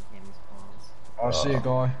freaking hammy spawns. I see a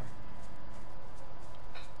guy.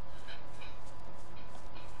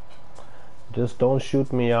 Just don't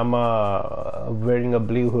shoot me. I'm wearing a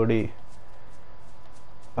blue hoodie.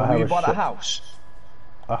 Are you by the house?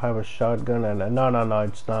 I have a shotgun and no,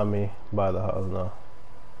 it's not me by the house. No.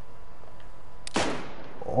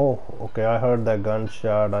 Oh, okay. I heard that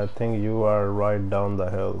gunshot. I think you are right down the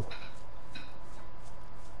hill.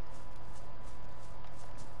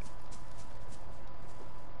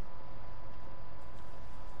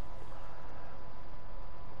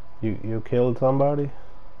 You killed somebody?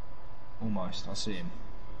 Almost. I see him.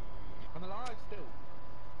 I'm alive still.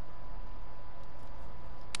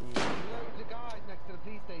 There's loads of guys next to the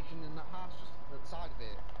police station in that house just at the side of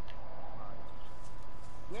it.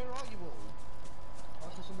 Where are you all?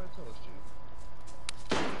 That's what somebody told us, G.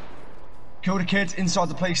 Kill the kids inside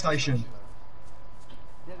the police station.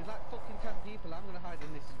 Yeah, there's like fucking 10 people. I'm gonna hide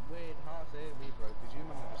in this weird house here, me, bro, because you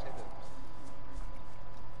man are just hidden.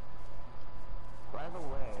 By the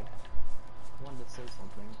way, I wanted to say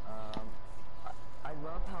something. I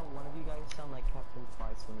love how one of you guys sound like Captain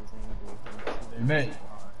Price when he's angry. Me.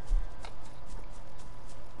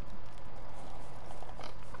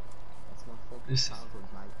 That's my fucking childhood,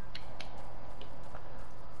 mate.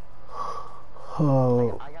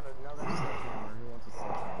 Oh. I got another sledgehammer. Who wants a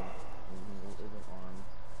sledgehammer? Isn't armed.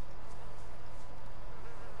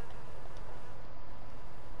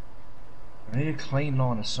 I need a clean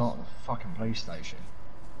line of sight of the fucking police station.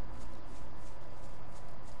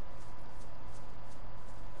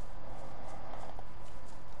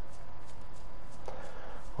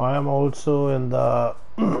 I am also in the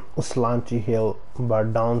slanty hill,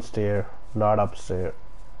 but downstairs, not upstairs.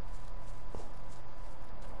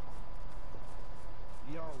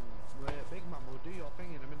 Yo, big man, we'll do your thing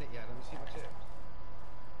in a minute, yeah. Let me see my tips.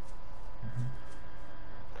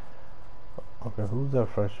 Okay, who's that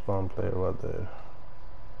fresh spawn player right there?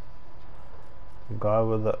 Guy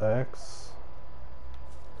with the X.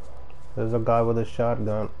 There's a guy with a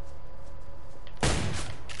shotgun.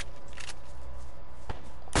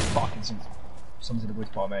 Fucking someone's in the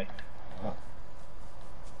woods by me.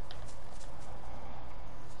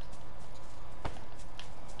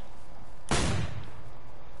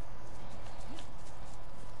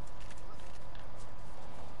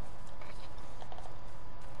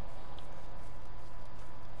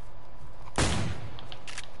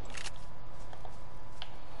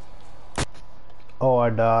 Oh, I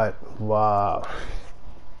died. Wow.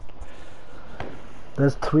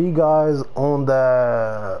 There's 3 guys on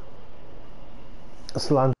the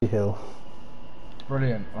slanty hill.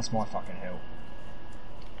 Brilliant. That's my fucking hill.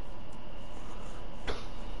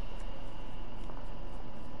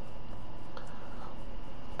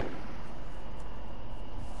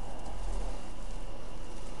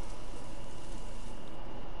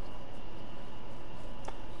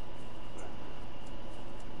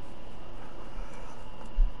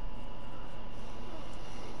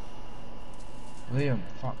 Liam,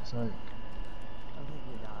 fuck's sake. I think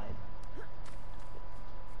you died.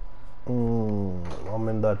 I'm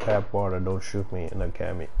in the tap water. Don't shoot me in a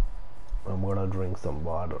cami. I'm gonna drink some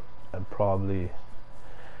water and probably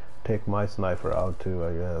take my sniper out too,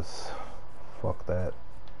 I guess. Fuck that.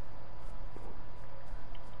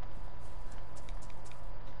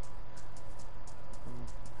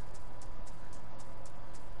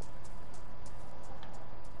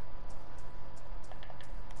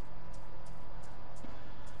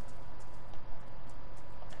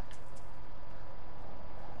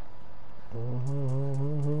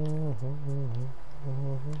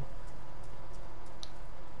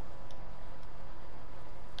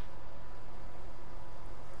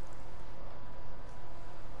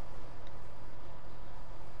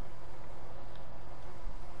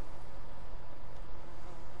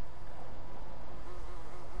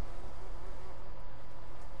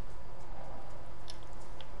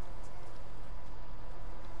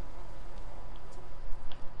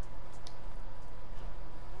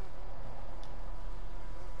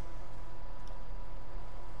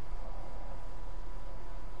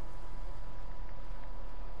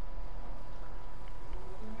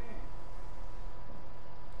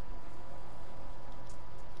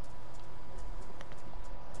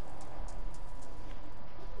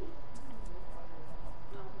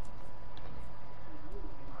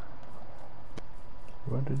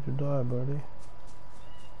 Where did you die, buddy?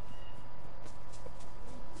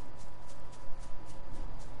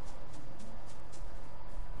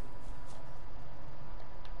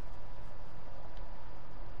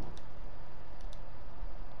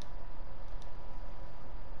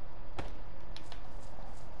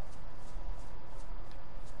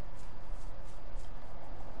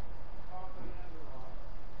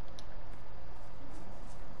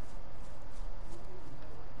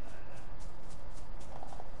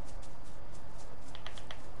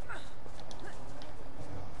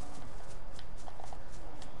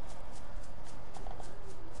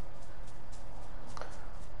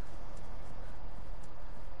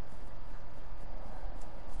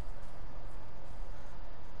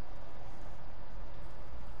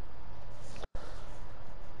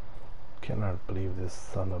 Cannot believe this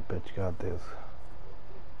son of a bitch got this.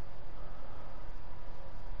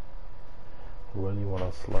 Really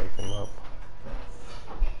wanna slice him up.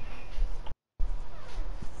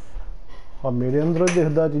 हाँ मेरे अंदर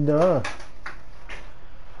दिखदा चीज़ां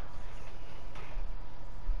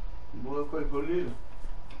वो कोई गोली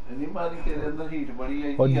नहीं मारी तेरे अंदर हीट बड़ी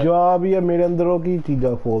आई और जा भी है मेरे अंदरों की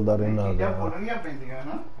चीज़ां खोलदा रहना चीज़ां खोलनियां पैंदियां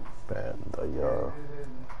ना पैन दा यार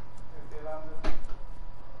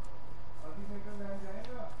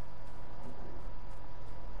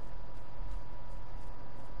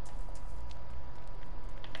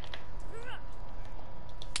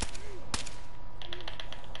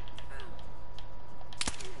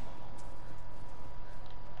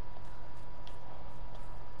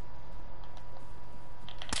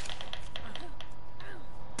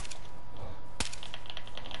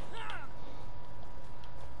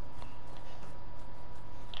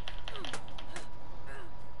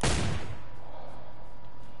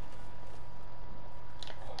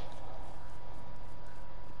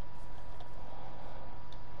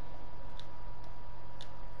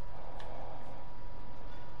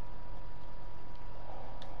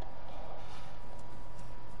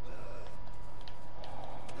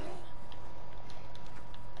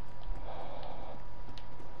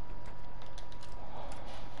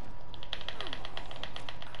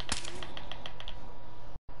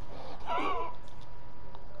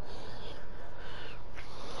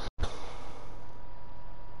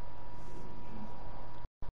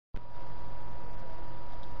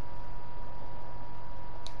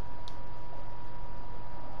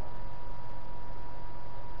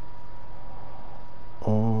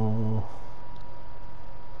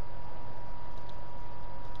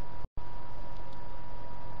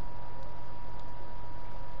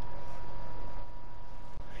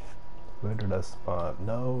Where did I spawn?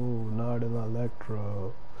 No, not an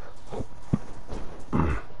electro.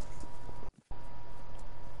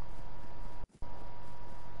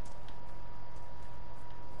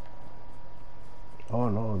 Oh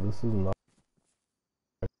no, this is not.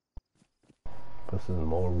 This is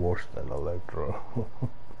more worse than electro.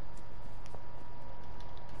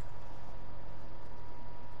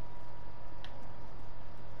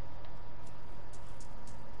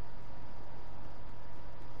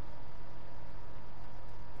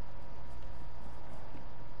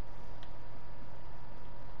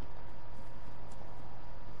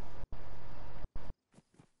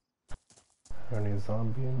 Any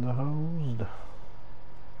zombie in the house?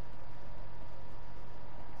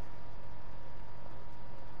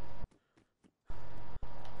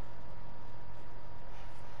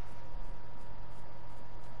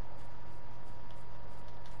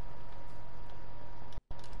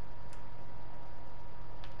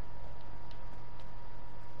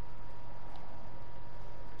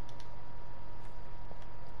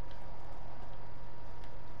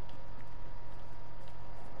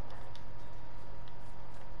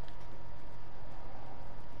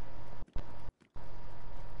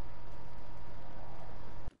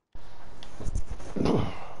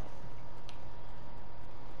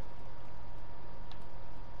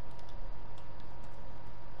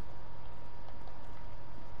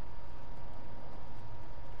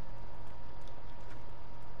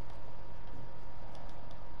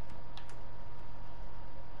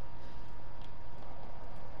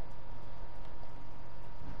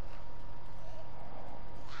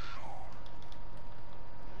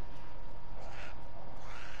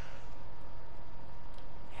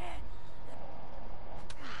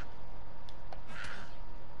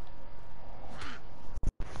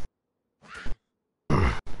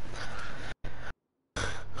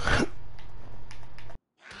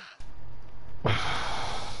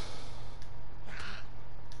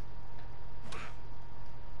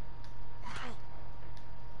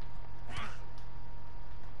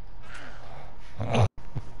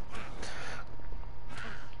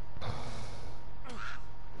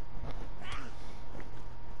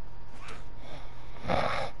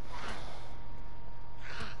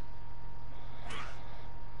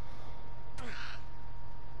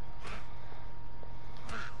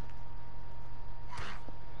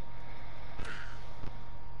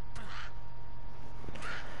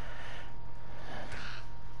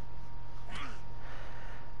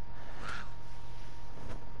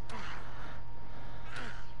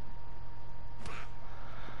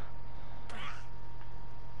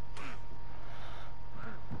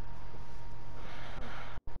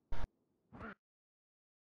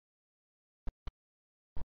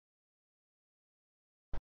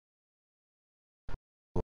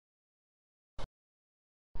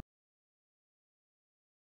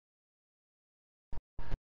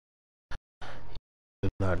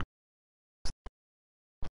 not.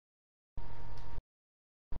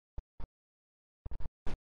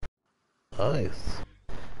 Nice.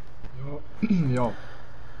 Yo. Yo.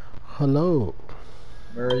 Hello.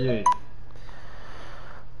 Where are you?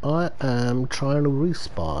 I am trying to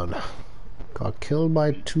respawn. Got killed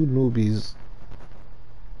by 2 newbies.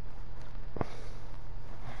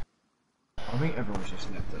 I think everyone's just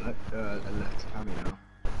left Cammy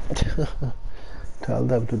now. Tell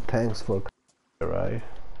them to thanks for right?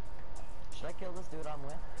 Should I kill this dude I'm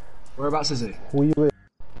with? Whereabouts is he? Who you with?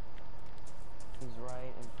 He's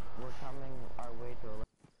right, and we're coming our way to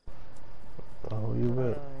a... Who you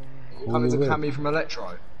with? Who Coming you to with? Cammy from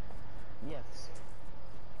Electro. Yes.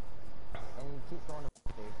 And he keeps going to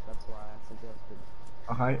base, that's why I suggested.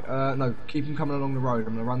 Okay, no, keep him coming along the road.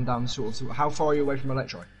 I'm gonna run down sort of. How far are you away from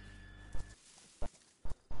Electro?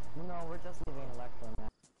 No, we're just leaving Electro now.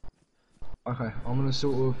 Okay, I'm gonna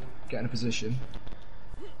sort of get in a position.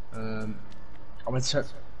 I'm gonna check.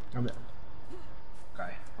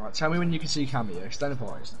 Okay, right. Tell me when you can see Cammy. Yeah, stand up,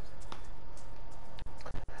 eyes.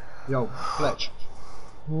 Yo, Fletch.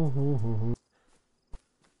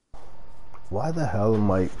 Why the hell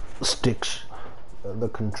my sticks, the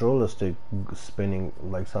controller stick spinning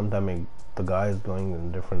like sometimes the guy is going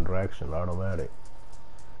in different direction automatic.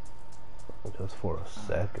 Just for a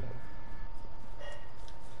second.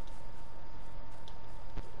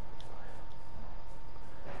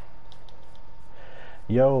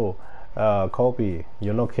 Yo, Copy,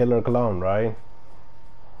 you know Killer Clown, right?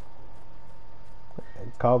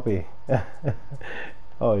 Copy.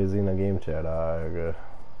 Oh, he's in a game chat. Good.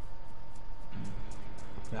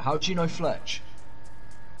 How do you know Fletch?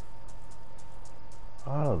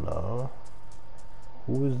 I don't know.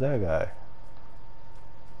 Who is that guy?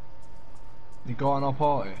 The guy in our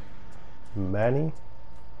party? Manny?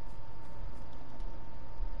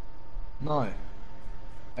 No.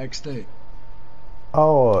 XD.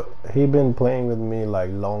 Oh, he been playing with me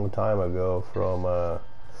like long time ago from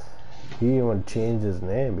he even changed his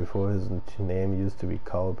name. Before his name used to be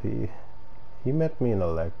Copy. He met me in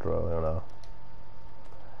Electro, you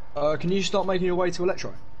know. Can you start making your way to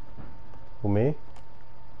Electro? Who, me?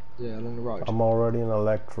 Yeah, along the road. I'm already in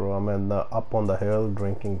Electro. I'm in the up on the hill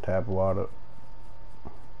drinking tap water.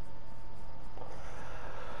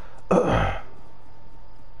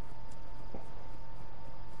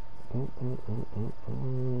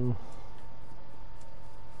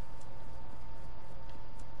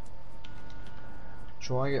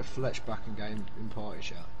 Try and get Fletch back in game in party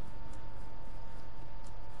chat.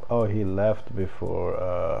 Oh, he left before.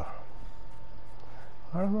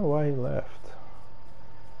 I don't know why he left.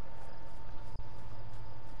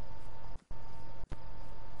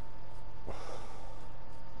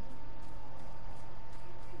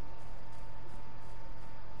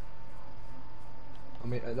 I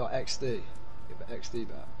mean, like XD. Get the XD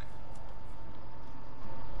back.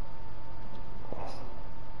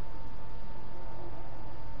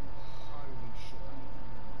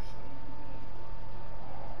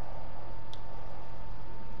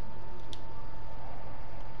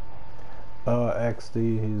 XD,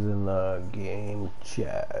 he's in the game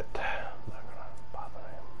chat. I'm not gonna bother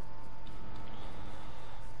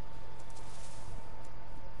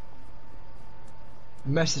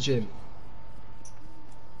him. Message him.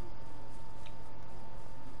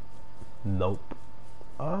 Nope.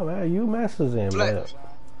 Oh man, you message him. Fletch.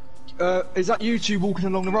 Is that you two walking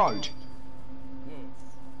along the road? Yes.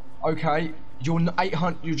 Okay, you're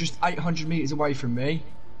 800. You're just 800 meters away from me.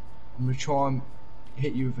 I'm gonna try and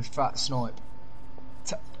hit you with a fat snipe.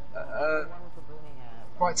 The one with the booning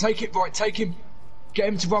hat. Right, take it. Right, take him. Get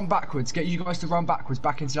him to run backwards. Get you guys to run backwards,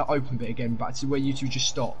 back into that open bit again, back to where you two just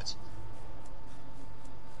stopped.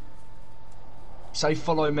 Say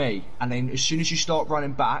follow me, and then as soon as you start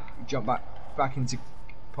running back, jump back into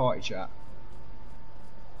party chat.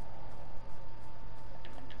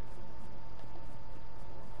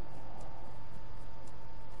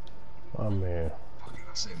 I'm here. Okay,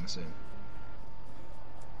 I see him. I see him.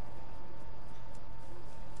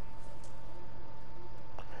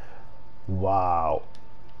 Wow.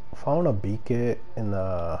 Found a BK in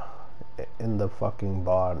the fucking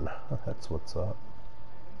barn. That's what's up.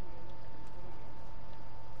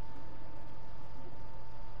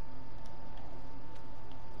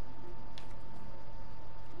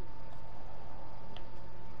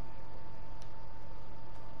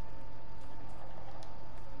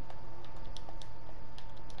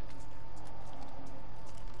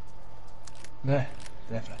 There,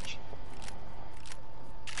 Fletch.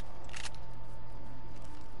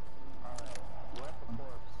 We're at the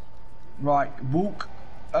corpse. Right, walk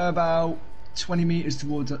about 20 meters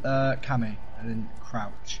towards Cammy, and then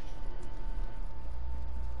crouch.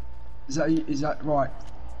 Is that right?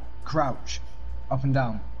 Crouch, up and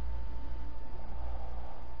down.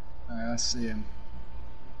 I see him.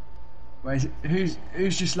 Wait, who's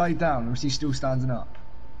just laid down, or is he still standing up?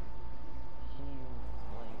 He's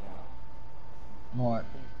laying down. Right.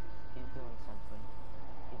 He's doing something.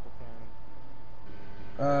 He's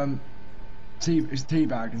preparing. It's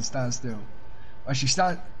teabag and stand still.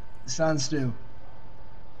 Actually, stand still.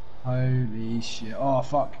 Holy shit! Oh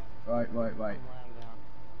fuck! Wait. I'm laying down.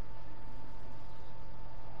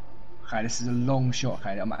 Okay, this is a long shot.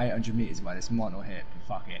 Okay, I'm at 800 meters away. This might not hit,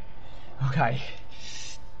 but fuck it. Okay.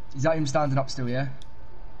 Is that him standing up still? Yeah.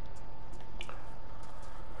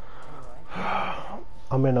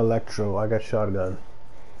 I'm in electro. I got shotgun.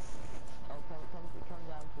 Oh, come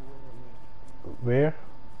down to Where?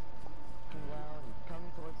 Come down, come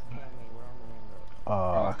towards the camera. We're on the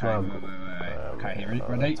main road. Okay. Wait. Okay, here.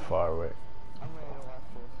 Ready? It's far away. I'm ready to watch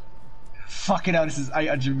this. Fucking hell! This is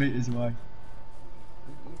 800 meters away.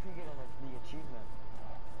 You could get the achievement.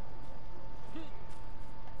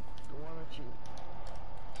 The one that you...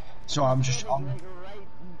 Sorry, I'm just. Like, right, you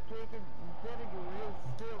taking, sitting real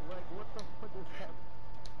still, like, what the fuck is that?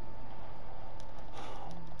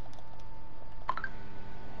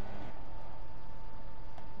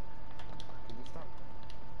 Did you stop?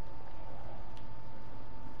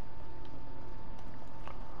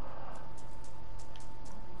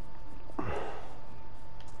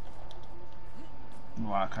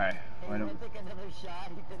 Oh, okay. He Wait, went to take another shot,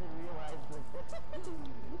 he didn't realize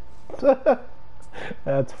it.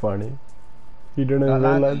 That's funny. You didn't That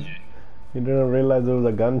realize. landed. You didn't realize it was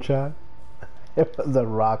a gunshot. It was a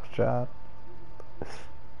rock shot.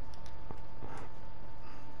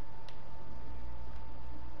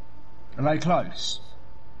 Are they close?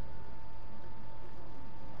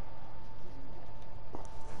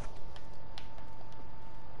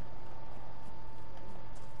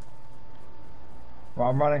 Right,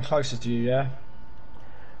 I'm running closer to you, yeah?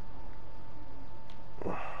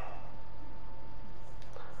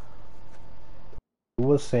 You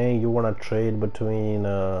were saying you want to trade between.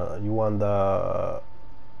 You want the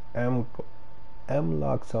M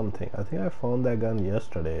lock something. I think I found that gun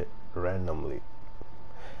yesterday randomly.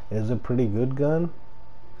 Is it a pretty good gun?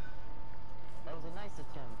 That was a nice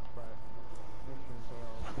attempt, but...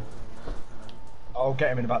 I'll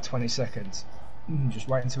get him in about 20 seconds. Just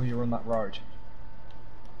wait until you're on that road.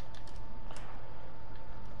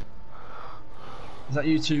 Is that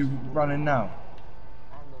you two running now?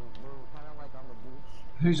 We're kind of like on the beach.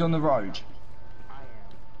 Who's on the road? I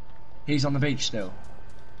am. He's on the beach still.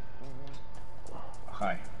 Mm-hmm.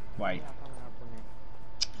 Okay, wait. Not coming up to me.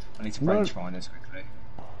 I need to range find this quickly.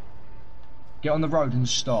 Get on the road and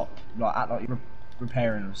stop. Like act like you're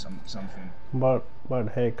repairing or something. But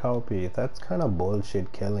hey, Copy, that's kind of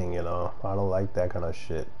bullshit killing, you know. I don't like that kind of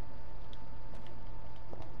shit.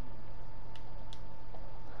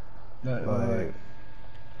 Look, Like,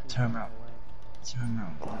 turn around. Turn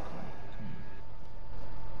around. Come on.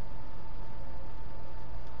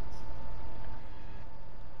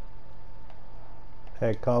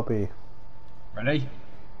 hey, Copy. Ready?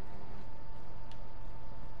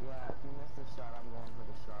 Yeah, if you miss the shot, I'm going for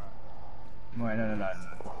the shot. Wait, no.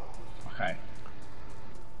 Okay.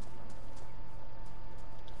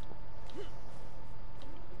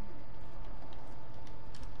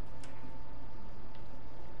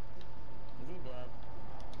 Is he dead?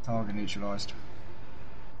 Target neutralized.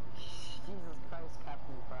 Jesus Christ,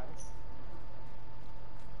 Captain Price.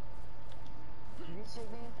 Did you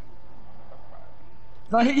shoot me?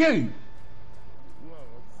 Did I hit you? Yes.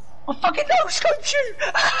 I fucking no scoped you!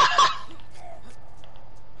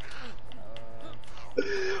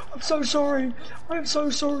 I'm so sorry. I am so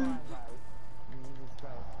sorry. Jesus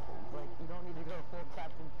Christ. Like, you don't need to go full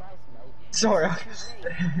Captain Price, mate. Sorry.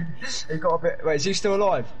 He got a bit. Wait, is he still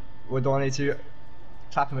alive? Or do I need to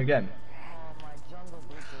clap him again? Oh, my jungle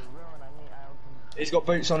boots are ruined. I need He's got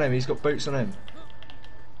boots on him. He's got boots on him.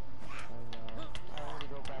 I need to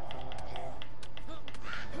go back to Madhu.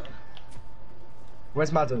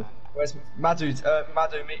 Where's Madhu? Where's Madhu?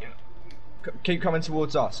 Madhu, meet him. Keep coming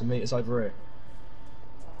towards us and meet us over here.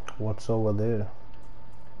 What's over there?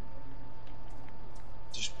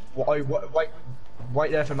 Just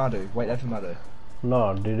wait there for Madhu. Wait there for Madhu.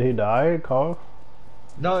 No, did he die, Carl?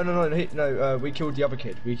 No. We killed the other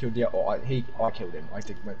kid. We killed the. I killed him. I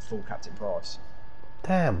went full Captain Price.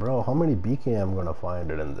 Damn, bro, how many BK I'm gonna find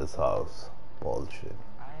it in this house? Bullshit.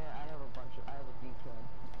 I have a bunch of... I have a beacon.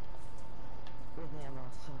 With me, I'm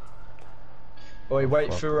also... Oi, wait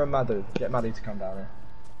Fuck. for Madhu. Get Madhu to come down here.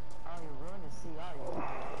 Oh, you're ruining the CR. You're ruining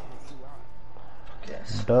the CR.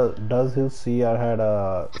 Yes. Does his CR had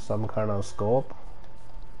some kind of scope?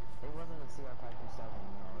 It wasn't a CR527,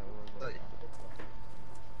 no, it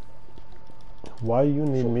was Why you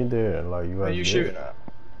need me there? Like you Who are guys you there? shooting at?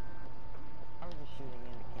 I was just shooting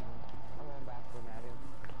in the camera. I'm going back for Madu.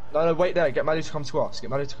 No, no, wait there. Get Maddie to come to us. Get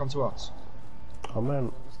Maddie to come to us. Oh man,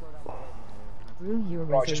 Then just go down the road, Madu. Rue, your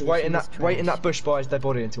Right, just wait in resolution is wait in that trash. bush by his dead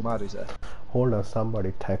body until Maddie's there. hold on.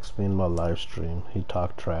 Somebody text me in my live stream. He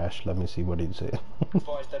talked trash. Let me see what he said.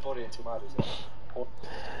 By his dead body until Maddie's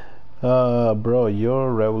there. Bro,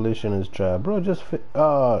 your revolution is trash. Bro, just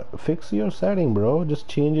fix your setting, bro. Just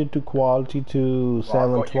change it to quality to Right,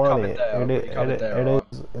 I've got you 720. covered there, I've got you covered there, alright.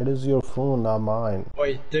 It is your phone, not mine.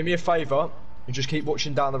 Wait, do me a favour and just keep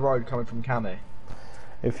watching down the road coming from Cammy.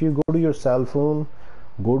 If you go to your cell phone,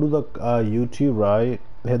 go to the YouTube, right?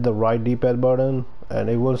 Hit the right D-pad button, and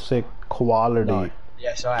it will say quality. No.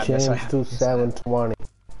 Yes, I am. Yes, I Change am. to Yes, I am. 720.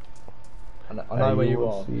 I know And where you you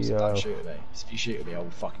will are. see, So don't shoot at me. If you shoot at me, I will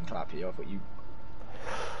fucking clap you. I thought you.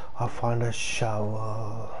 I'll find a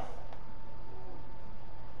shower.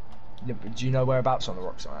 Yeah, but do you know whereabouts on the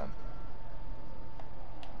rocks I am?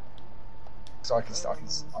 So I can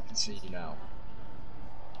see you now.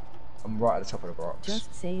 I'm right at the top of the rocks.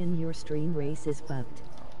 Just saying your stream race is fucked.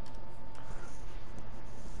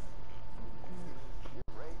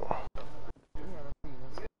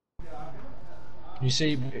 You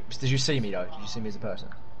see? Did you see me though? Did you see me as a person?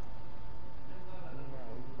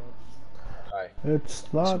 Okay. It's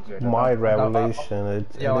not good. my I revelation.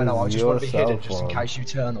 It's Yeah, I know. I it is just your want to be cell hidden just in phone. case you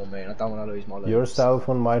turn on me, and I don't want to lose my legs. Your cell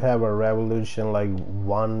phone might have a revolution like In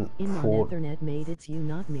 1.4. on Ethernet mate, it's you,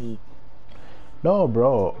 not me. No,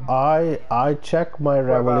 bro. I check my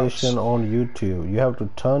revolution on YouTube. You have to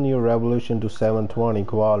turn your revolution to 720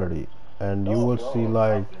 quality, and you will see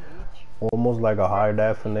like almost like a high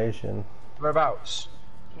definition. Whereabouts?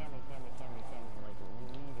 Cammy, like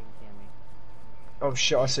leaving Cammy. Oh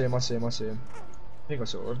shit! I see him. I see him. I see him. I think I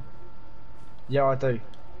saw him. Yeah, I do.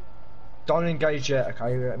 Don't engage yet.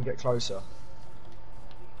 Okay, let him get closer.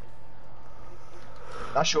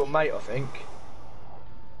 That's your mate, I think.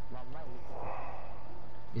 My mate.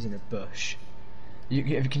 He's in a bush.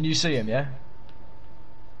 Can you see him? Yeah. No,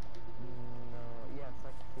 yes, I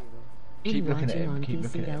can see them. Keep looking at Watching him. on Keep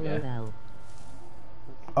looking PC, at him. Yeah. LOL.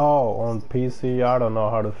 Oh, on PC, I don't know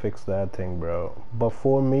how to fix that thing, bro. But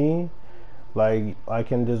for me, like I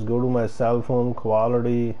can just go to my cell phone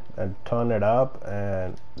quality and turn it up,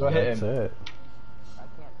 and Do I hit that's him? it. I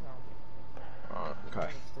can't tell. Alright, okay.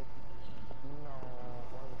 No,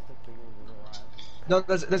 one of the stick figures is alive.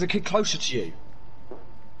 No, there's a kid closer to you.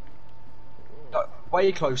 No,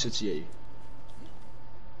 way closer to you.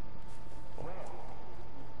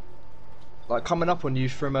 Like coming up on you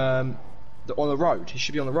from on the road. He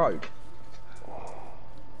should be on the road. Is he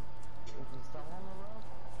still on the road?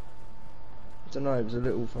 I don't know. It was a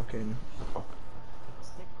little fucking.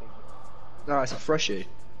 Stick figure. No, it's a freshie.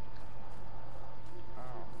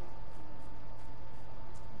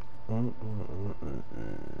 Oh.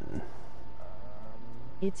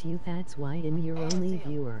 It's you, that's why I'm your only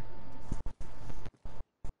viewer.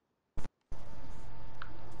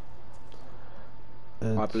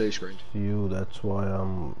 My It's blue screen. you. That's why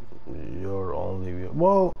I'm your only view.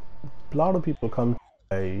 Well, a lot of people come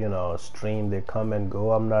to stream. They come and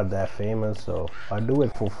go. I'm not that famous, so I do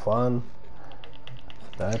it for fun.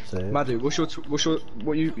 That's it. Madhu, what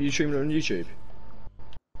you streaming on YouTube?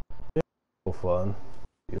 For fun.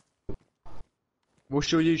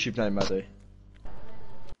 What's your YouTube name, Madhu?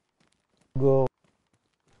 Go.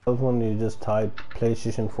 When you just type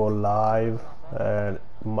PlayStation 4 Live, and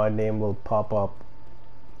my name will pop up.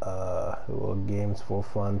 Well, Games for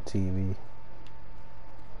Fun TV.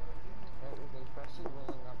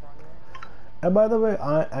 And by the way,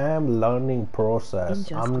 I am learning process.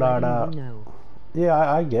 Just I'm not letting a. you know. Yeah,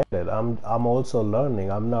 I get it. I'm also learning.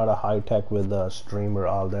 I'm not a high tech with a streamer,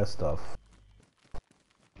 all that stuff.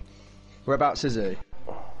 Whereabouts is he?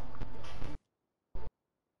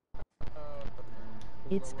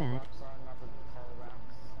 It's bad.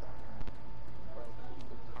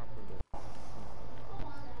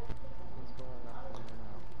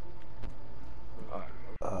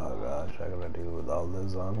 Oh gosh, I gotta deal with all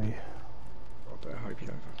this zombie. I hope you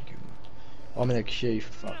don't fucking kill me. I'm in a queue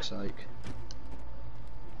for fuck's sake.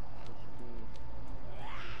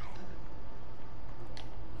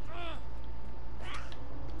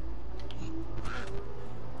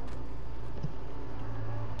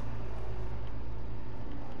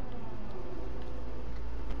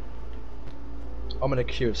 I'm in a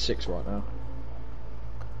queue of 6 right now.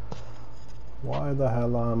 Why the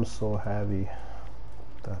hell I'm so heavy?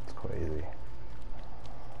 That's crazy.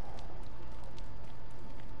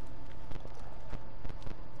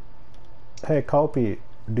 Hey, Copy,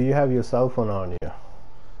 do you have your cell phone on you?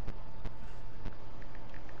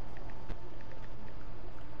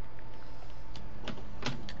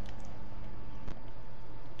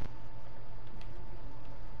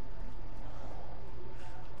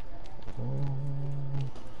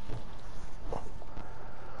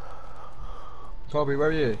 Toby, where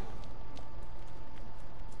are you?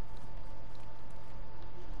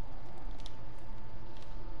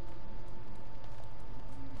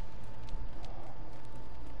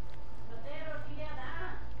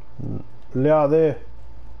 ਲਿਆ ਦੇ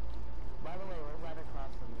By the way, we're right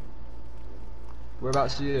across from you.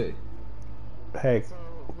 Whereabouts are you? Hey, So,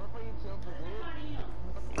 look where you killed the dude.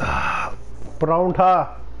 Paratha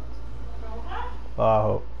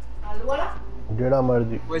ਆਹੋ ਆਲੂ ਵਾਲਾ ਜਿਹੜਾ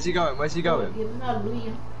ਮਰਜੀ Where's he going? Where's he going? ਇਹਦੇ ਨਾਲ ਆਲੂ ਹੀ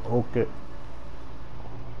ਆ ਓਕੇ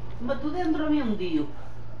ਮੱਦੂ ਦੇ ਅੰਦਰੋਂ ਵੀ ਆਉਂਦੀ ਓ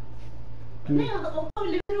ਨਹੀਂ ਉਹ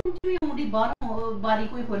ਲਿਵਿੰਗ ਰੂਮ ਚ ਵੀ ਆਉਂਦੀ ਬਾਹਰੋਂ ਬਾਰੀ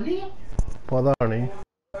ਕੋਈ ਖੋਲੀ ਆ ਪਤਾ ਨਹੀਂ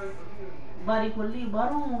ਬਾਰੀ ਖੋਲੀ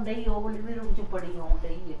ਬਾਹਰੋਂ ਆਉਣ ਡਈ ਉਹ ਲਿਵਿੰਗ ਰੂਮ ਚ ਪੜੀ ਆਉਣ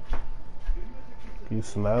ਡਈ ਹੈ ਕੀ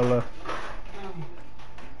ਸਮੈਲ ਹੈ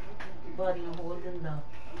ਬਾਰੀਆਂ ਖੋਲ ਦਿੰਦਾ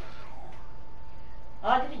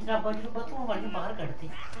ਅੱਜ ਵੀ ਜਰਾਬਾਂ ਜਰੂਬਾ ਧੋਣ ਵਾਲੀ ਬਾਹਰ ਕੱਢਦੇ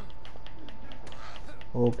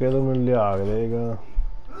ਓਕੇ ਤਾਂ ਮੈਨੂੰ ਲਿਆ ਕੇ ਦੇਗਾ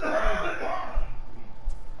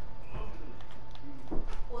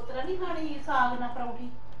ਉਤਰਾ ਨਹੀਂ ਖਾਣੀ ਸਾਗ ਨਾ ਪਰੌਂਠੀ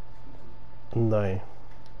ਨਹੀਂ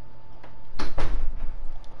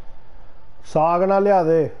ਸਾਗ ਨਾਲ ਲਿਆ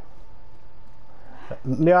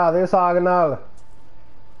ਦੇ ਸਾਗ ਨਾਲ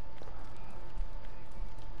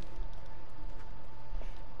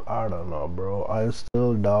I don't know, bro. I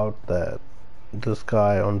still doubt that this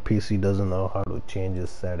guy on PC doesn't know how to change his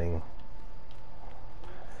setting.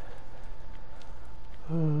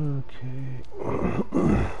 Okay.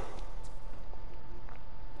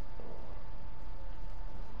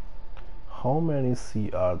 How many C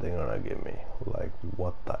are they gonna give me? Like,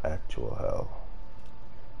 what the actual hell?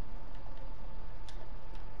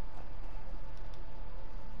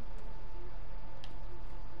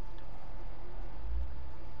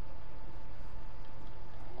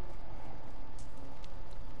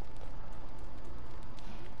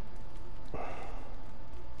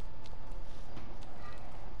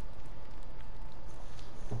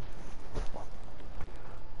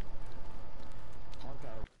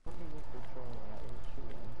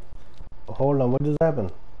 Hold on, what just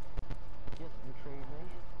happened?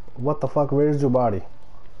 What the fuck, where's your body?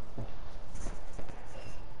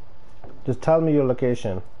 Just tell me your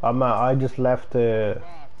location. I just left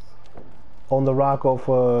on the rock of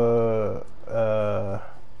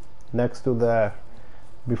next to the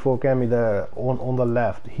before Cammy there on the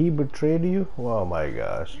left. He betrayed you? Oh my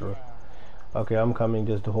gosh. Okay, I'm coming.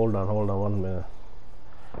 Just hold on 1 minute.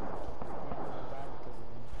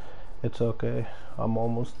 It's okay. I'm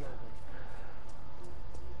almost.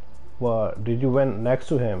 What? Did you went next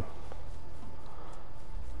to him?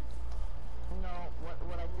 No,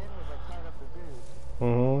 what I did was I tied up the dude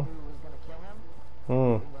Mm-hmm. who was gonna kill him,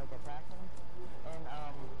 like attack him,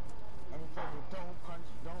 and he said, well,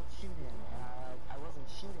 don't shoot him. And I wasn't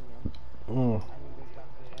shooting him. Mm. And he just got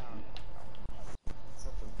put down.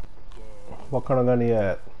 Such a dickhead. What kind of gun he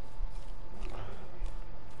had?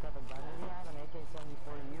 Got the gun he had, an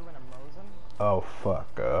AK-74U and a Mosin. Oh fuck.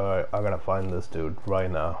 I gotta find this dude right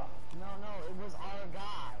now. No, it was our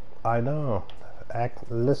guy. I know.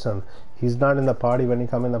 Listen, he's not in the party. When he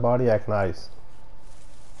come in the party, act nice.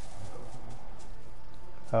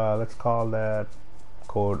 Let's call that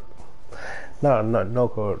code. No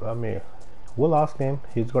code. I mean, we'll ask him.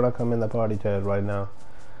 He's gonna come in the party chat right now.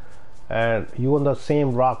 And you on the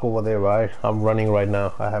same rock over there, right? I'm running right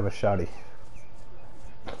now. I have a shotty.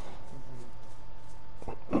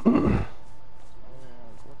 What the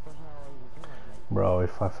hell are you doing? Bro,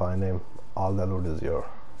 if I find him, all the loot is yours.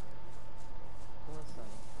 Listen,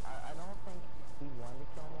 I don't think he wanted to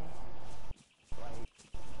kill me. Like,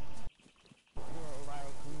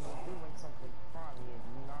 like we were doing something fun. We had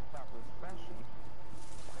knocked out this freshie.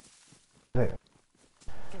 Hey,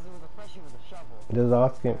 Because it was a freshie with a shovel. just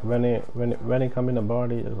ask him when he come in the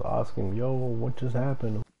party. Just ask him, yo, what just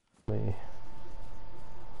happened to me?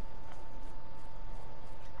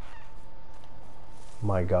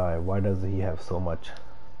 My guy, why does he have so much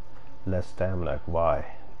less stamina? Like,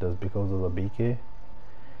 why? Just because of the BK?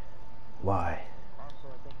 Why? Also,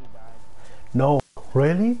 I think he died No,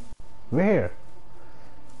 really? Where?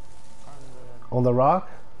 on On the the rock? rock.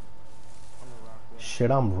 Yeah. Shit,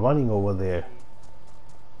 I'm running over there.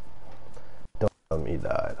 Don't tell me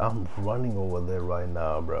that. I'm running over there right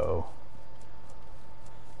now, bro.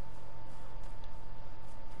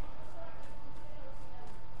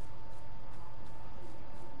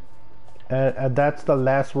 And that's the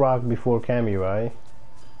last rock before Cammy, right?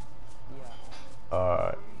 Yeah.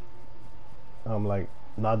 Alright. I'm like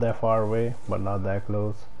not that far away, but not that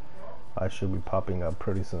close. I should be popping up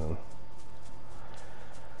pretty soon.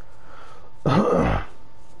 All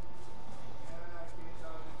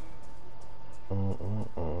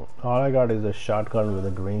I got is a shotgun with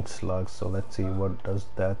a green slug, so let's see what does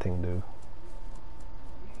that thing do.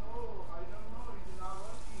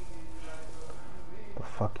 The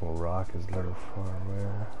fucking rock is a little far away.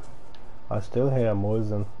 I still hear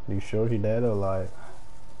Moisen. You sure he dead or alive?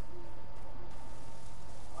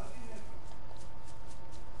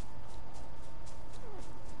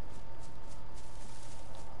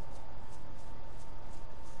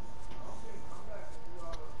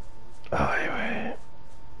 Oh, anyway.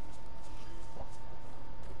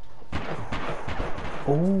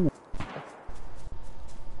 Oh,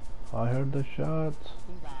 I heard the shots.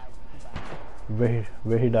 He died.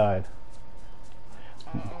 Where he died?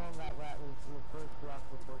 That rat was the first rock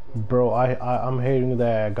before he Bro, I'm hearing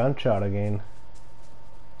the gunshot again.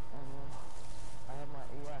 I have my,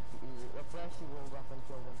 a freshie rolled up and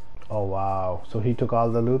killed him. Oh wow, so he took all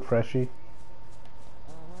the loot, Freshie?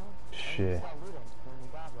 Shit. Got looting when he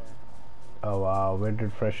got there. Oh wow, where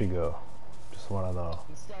did Freshie go? Just wanna know.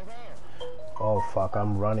 He's still there. Oh fuck,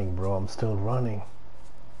 I'm running, bro. I'm still running.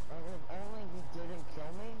 And if only he didn't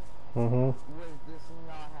kill me, Mm-hmm. would this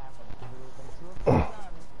not happen? Because it would have been 2 of them done.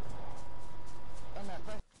 And that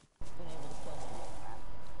freshie been able to kill me.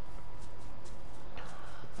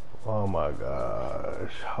 Oh my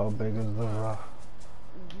gosh, how big is the rock?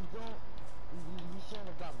 You shouldn't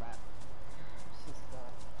have done that. It's just,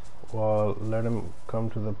 Well, let him come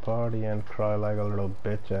to the party and cry like a little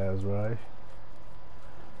bitch ass, right?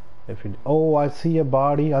 If he, oh, I see a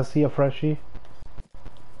body. I see a Freshie.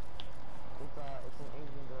 it's an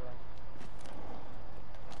Asian girl.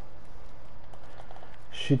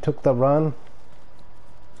 She took the run. Look,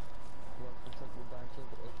 it's like you're done. She has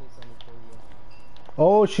the AK-74 you.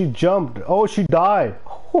 Oh, she jumped. Oh, she died.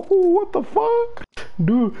 Oh, what the fuck,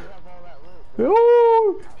 dude? You have all that loot.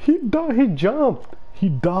 Oh, he died. He jumped. He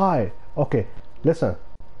died. Okay, listen.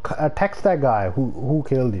 Text that guy who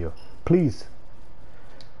killed you, please.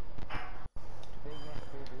 Big man,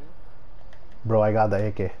 baby. Bro, I got the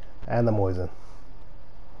AK and the Moisen. Alright,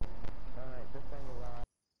 this thing is on.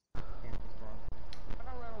 Can't respond. What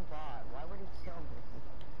a little bot. Why would he kill me?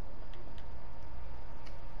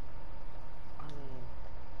 I mean,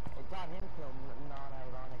 it got him killed, not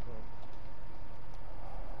ironically.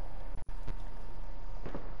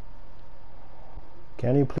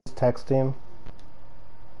 Can you please text him?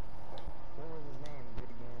 What was his name? Big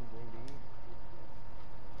man,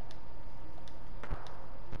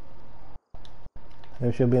 JD?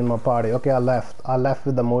 He should be in my party. Okay, I left. I left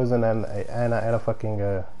with the Moisen and a fucking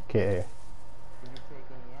KA. Did you take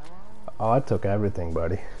any ammo? Oh, I took everything,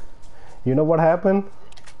 buddy. You know what happened?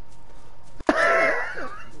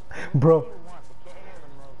 Bro. What do you want, the KA or the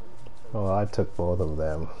Mosin? Oh, I took both of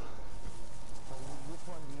them. So which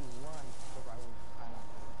one do you want? Because I was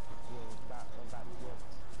kind of that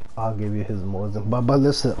gift. I'll give you his Mosin. But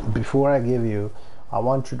listen, before I give you, I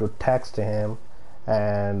want you to text him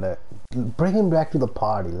and bring him back to the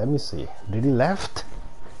party. Let me see. Did he left?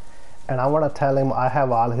 And I want to tell him I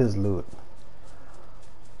have all his loot.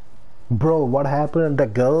 Bro, what happened? The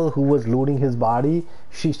girl who was looting his body,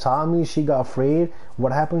 she saw me, she got afraid.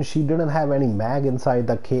 What happened? She didn't have any mag inside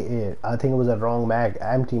the KA. I think it was a wrong mag,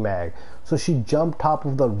 empty mag. So she jumped top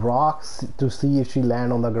of the rocks to see if she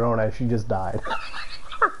landed on the ground, and she just died. That's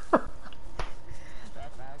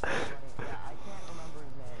actually funny. Yeah, I can't remember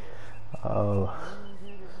his name. Oh,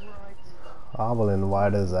 Dude is right. I will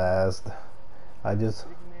invite his ass. I just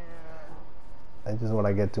Big man. want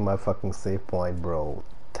to get to my fucking save point, bro.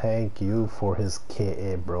 Thank you for his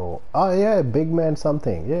KA, bro. Oh yeah, big man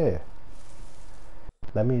something. Yeah.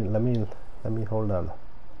 Let me hold on.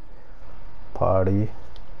 Party.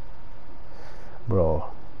 Bro.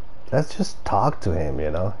 Let's just talk to him, you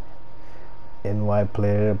know. Invite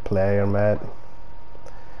player Matt.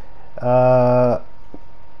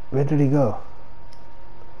 Where did he go?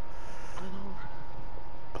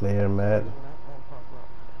 Player Matt.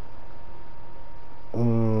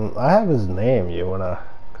 I have his name. You wanna?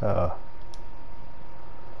 Yeah,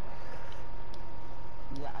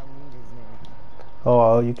 I need his name.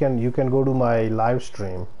 Oh, you can go to my live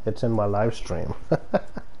stream. It's in my live stream.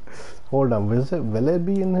 Hold on, will it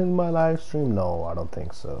be in my live stream? No, I don't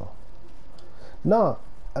think so. No,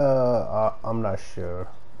 I'm not sure.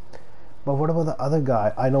 But what about the other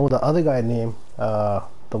guy? I know the other guy name. The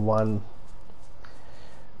one.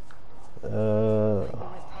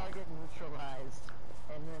 Target neutralized,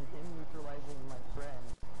 and then him neutralized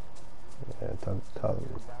Tell him.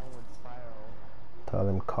 Downward spiral. Tell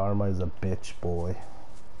him karma is a bitch, boy.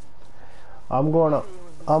 I'm gonna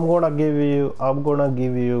give you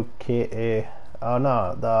KA.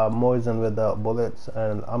 No, the Moisen with the bullets,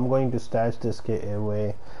 and I'm going to stash this KA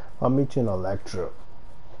away. I'll meet you in Electra.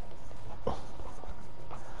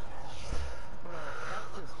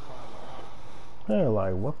 Yeah,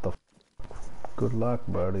 like what the f. Good luck,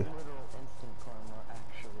 buddy. Literal instant karma,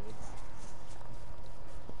 actually.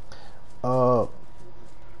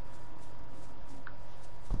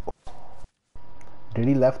 Did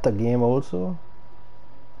he left the game also?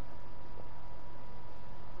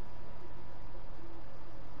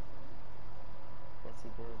 Yes, he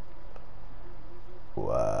did.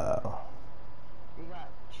 Wow. He got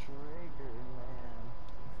triggered,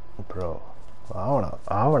 man. Bro,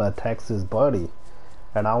 I wanna text his buddy,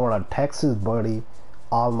 and I wanna text his buddy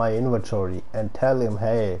all my inventory and tell him,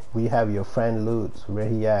 hey, we have your friend Lutz, where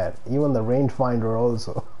he at? Even the rangefinder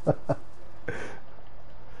also.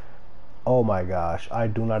 Oh my gosh, I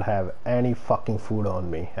do not have any fucking food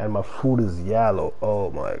on me, and my food is yellow.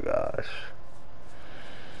 Oh my gosh.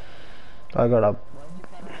 I gotta.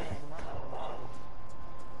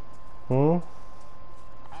 Hmm?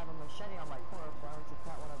 I have a machete on my corner, so I want to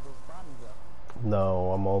cut one of those bodies up.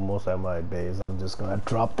 No, I'm almost at my base. I'm just gonna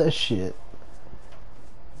drop that shit.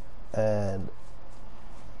 And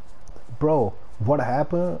bro, what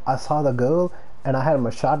happened? I saw the girl and I had my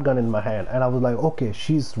shotgun in my hand, and I was like, okay,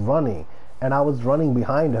 she's running, and I was running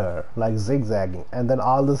behind her like zigzagging, and then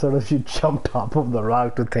all of a sudden she jumped top of the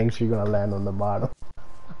rock to think she's gonna land on the bottom.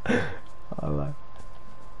 I'm like,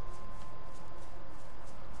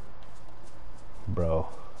 bro,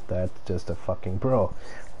 that's just a fucking bro.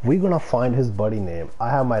 We're gonna find his buddy name. I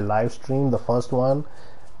have my live stream, the first one.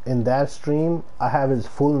 In that stream, I have his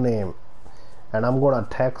full name, and I'm gonna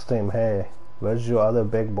text him, hey, where's your other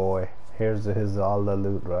big boy? Here's his all the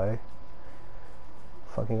loot, right?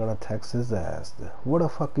 Fucking gonna text his ass. What a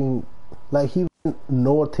fucking, like, he went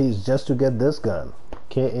northeast just to get this gun,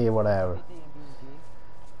 KA whatever.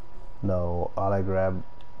 No, all I grabbed,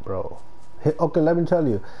 bro. Hey, okay, let me tell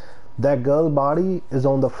you, that girl body is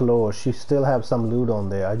on the floor. She still have some loot on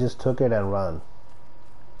there. I just took it and run.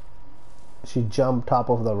 She jumped top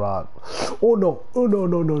of the rock. Oh no! Oh no!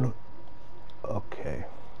 No! No! No! Okay.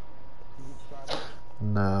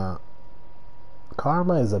 Nah.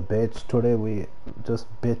 Karma is a bitch. Today we just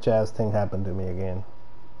bitch ass thing happened to me again.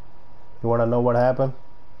 You wanna know what happened?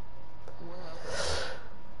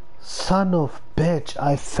 Son of bitch!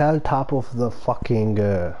 I fell top of the fucking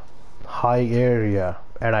high area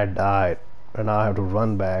and I died. And now I have to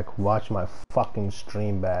run back, watch my fucking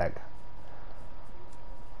stream back.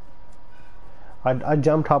 I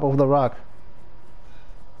jumped top of the rock.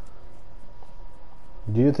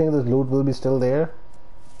 Do you think this loot will be still there?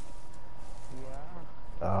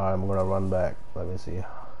 Yeah. I'm gonna run back. Let me see.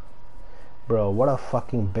 Bro, what a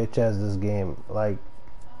fucking bitch ass this game. Like,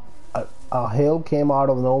 a hill came out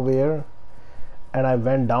of nowhere and I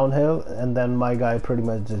went downhill, and then my guy pretty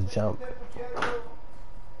much just jumped.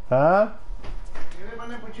 Huh?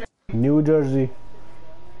 New Jersey.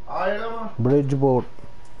 Bridgeport.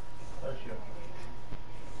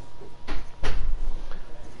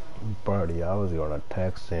 Buddy, I was gonna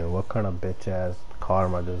text him. What kind of bitch ass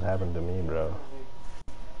karma just happened to me, bro?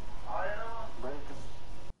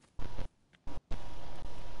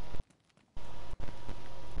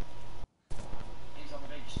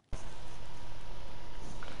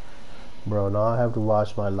 Bro, now I have to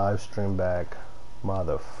watch my live stream back.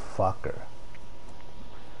 Motherfucker.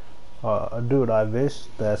 Dude, I wish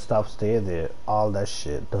that stuff stay there. All that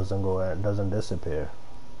shit doesn't go and doesn't disappear.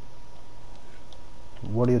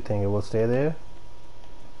 What do you think? It will stay there?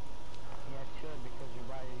 Yeah, it should, because your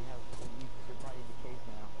body decays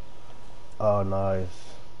now. Oh, nice.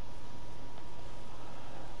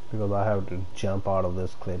 Because I have to jump out of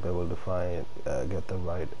this clip able to find, get the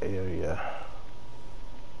right area.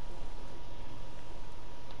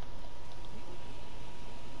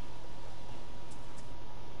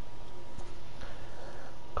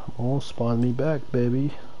 Come on, spawn me back,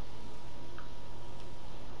 baby.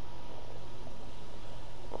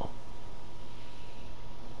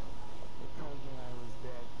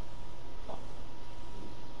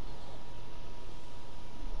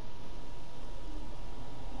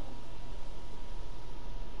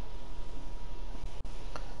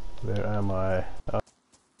 Where am I?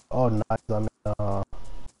 Oh, nice.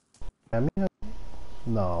 I'm in,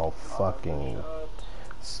 no, fucking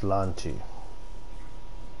slunchy.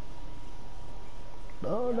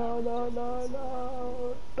 No, no, no, no,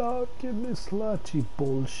 no. Don't give me slunchy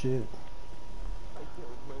bullshit. I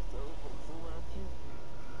killed myself, I'm so lucky.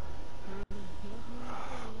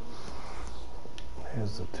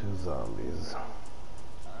 Where's the two zombies?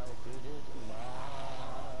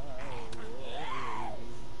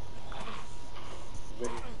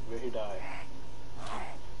 Where he died?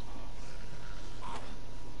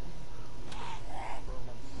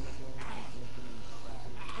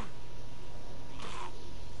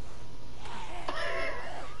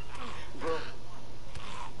 Bro.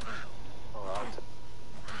 Oh,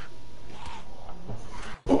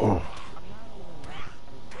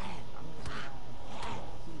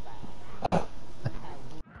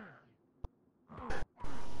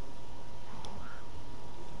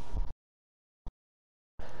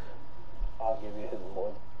 I'll give you his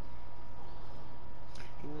more.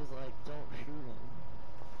 He was like, don't shoot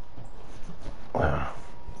him.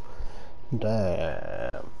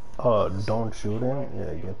 Damn. Oh, don't shoot him?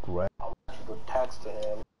 Yeah, get wrecked. I want you to text to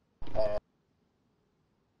him and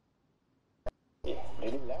did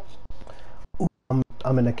he left?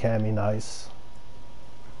 I'm in a cami, nice.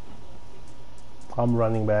 I'm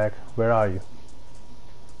running back. Where are you?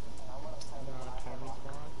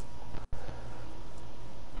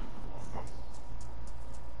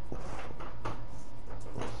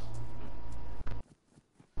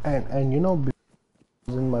 And you know,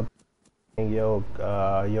 in my yo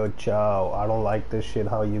chow, I don't like this shit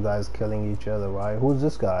how you guys killing each other, right? Who's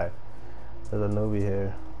this guy? There's a newbie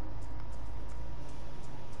here.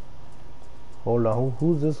 Hold on,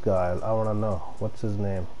 who's this guy? I wanna know. What's his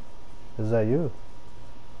name? Is that you?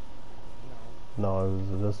 No, it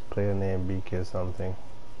was this player named BK something.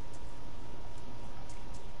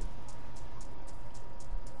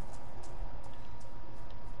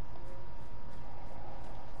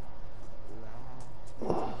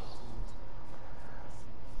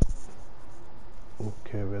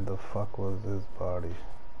 Okay, where the fuck was this body?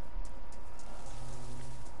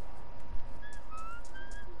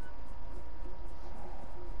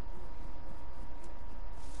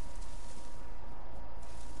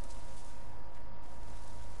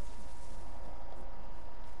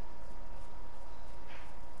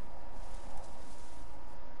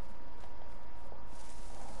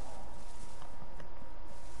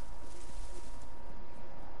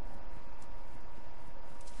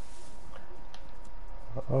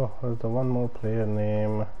 Oh, there's the one more player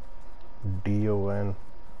named DON.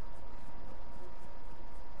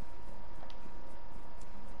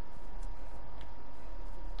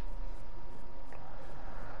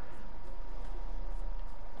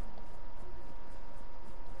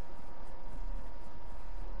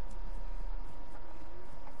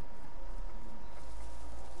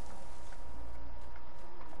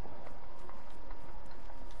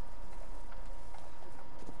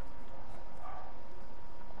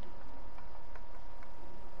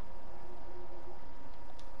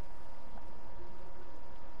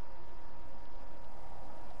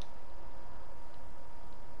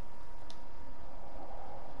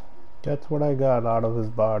 That's what I got out of his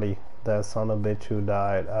body. That son of a bitch who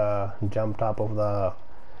died, jumped up of the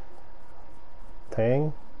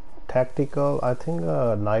thing. Tactical, I think,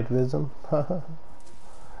 night vision.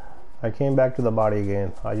 I came back to the body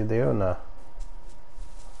again. Are you there or not?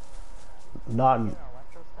 Not.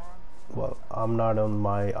 Well, I'm not on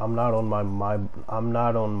my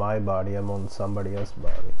body. I'm on somebody else's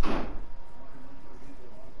body.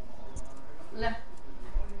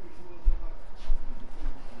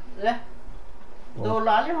 ले दो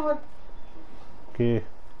ला ले और Okay,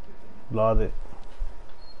 La they.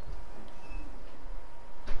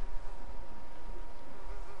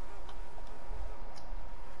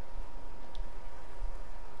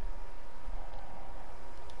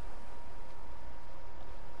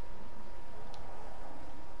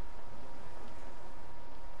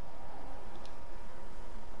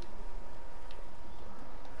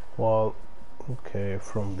 Well, okay,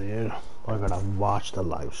 from there I gotta watch the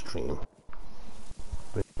live stream.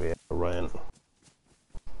 Where I ran.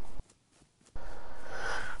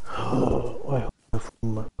 I hope I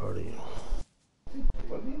find my party.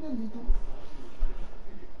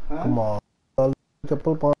 Come on.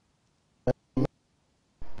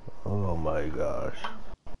 Oh my gosh.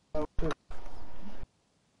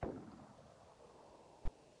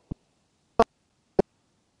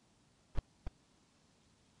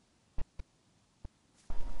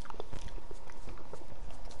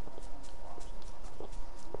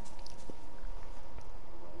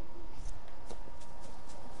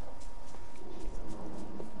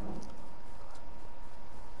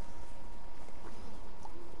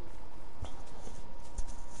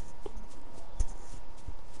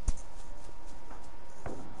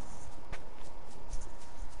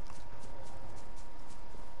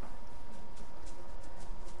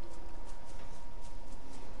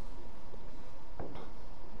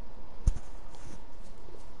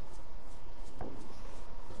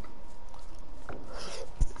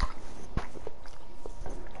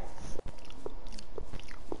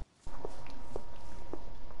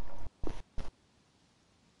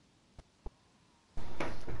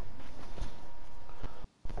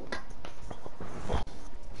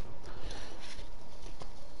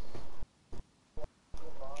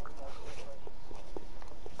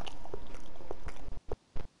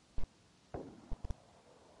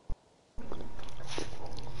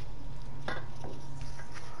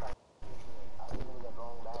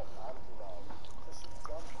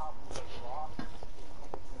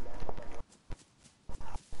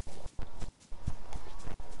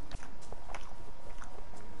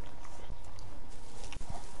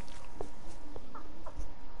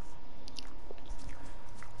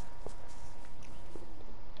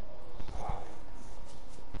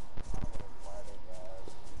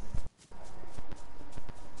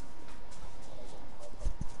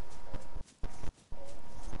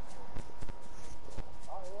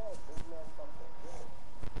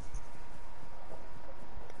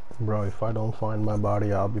 Bro, if I don't find my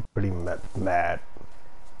body, I'll be pretty mad.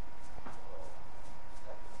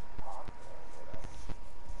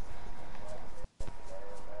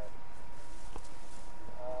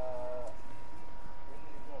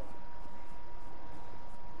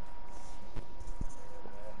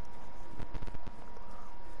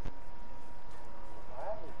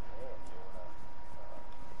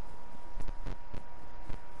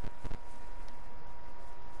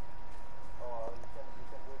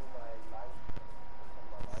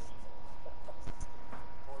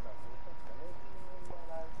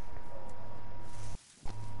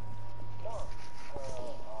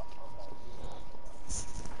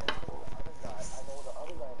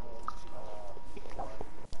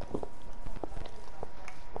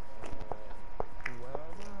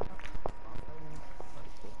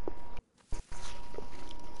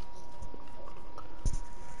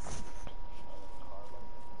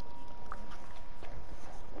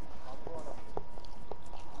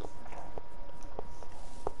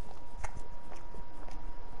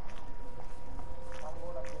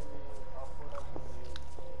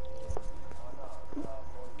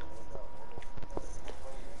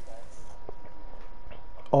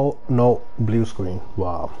 Oh no, blue screen.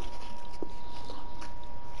 Wow.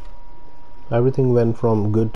 Everything went from good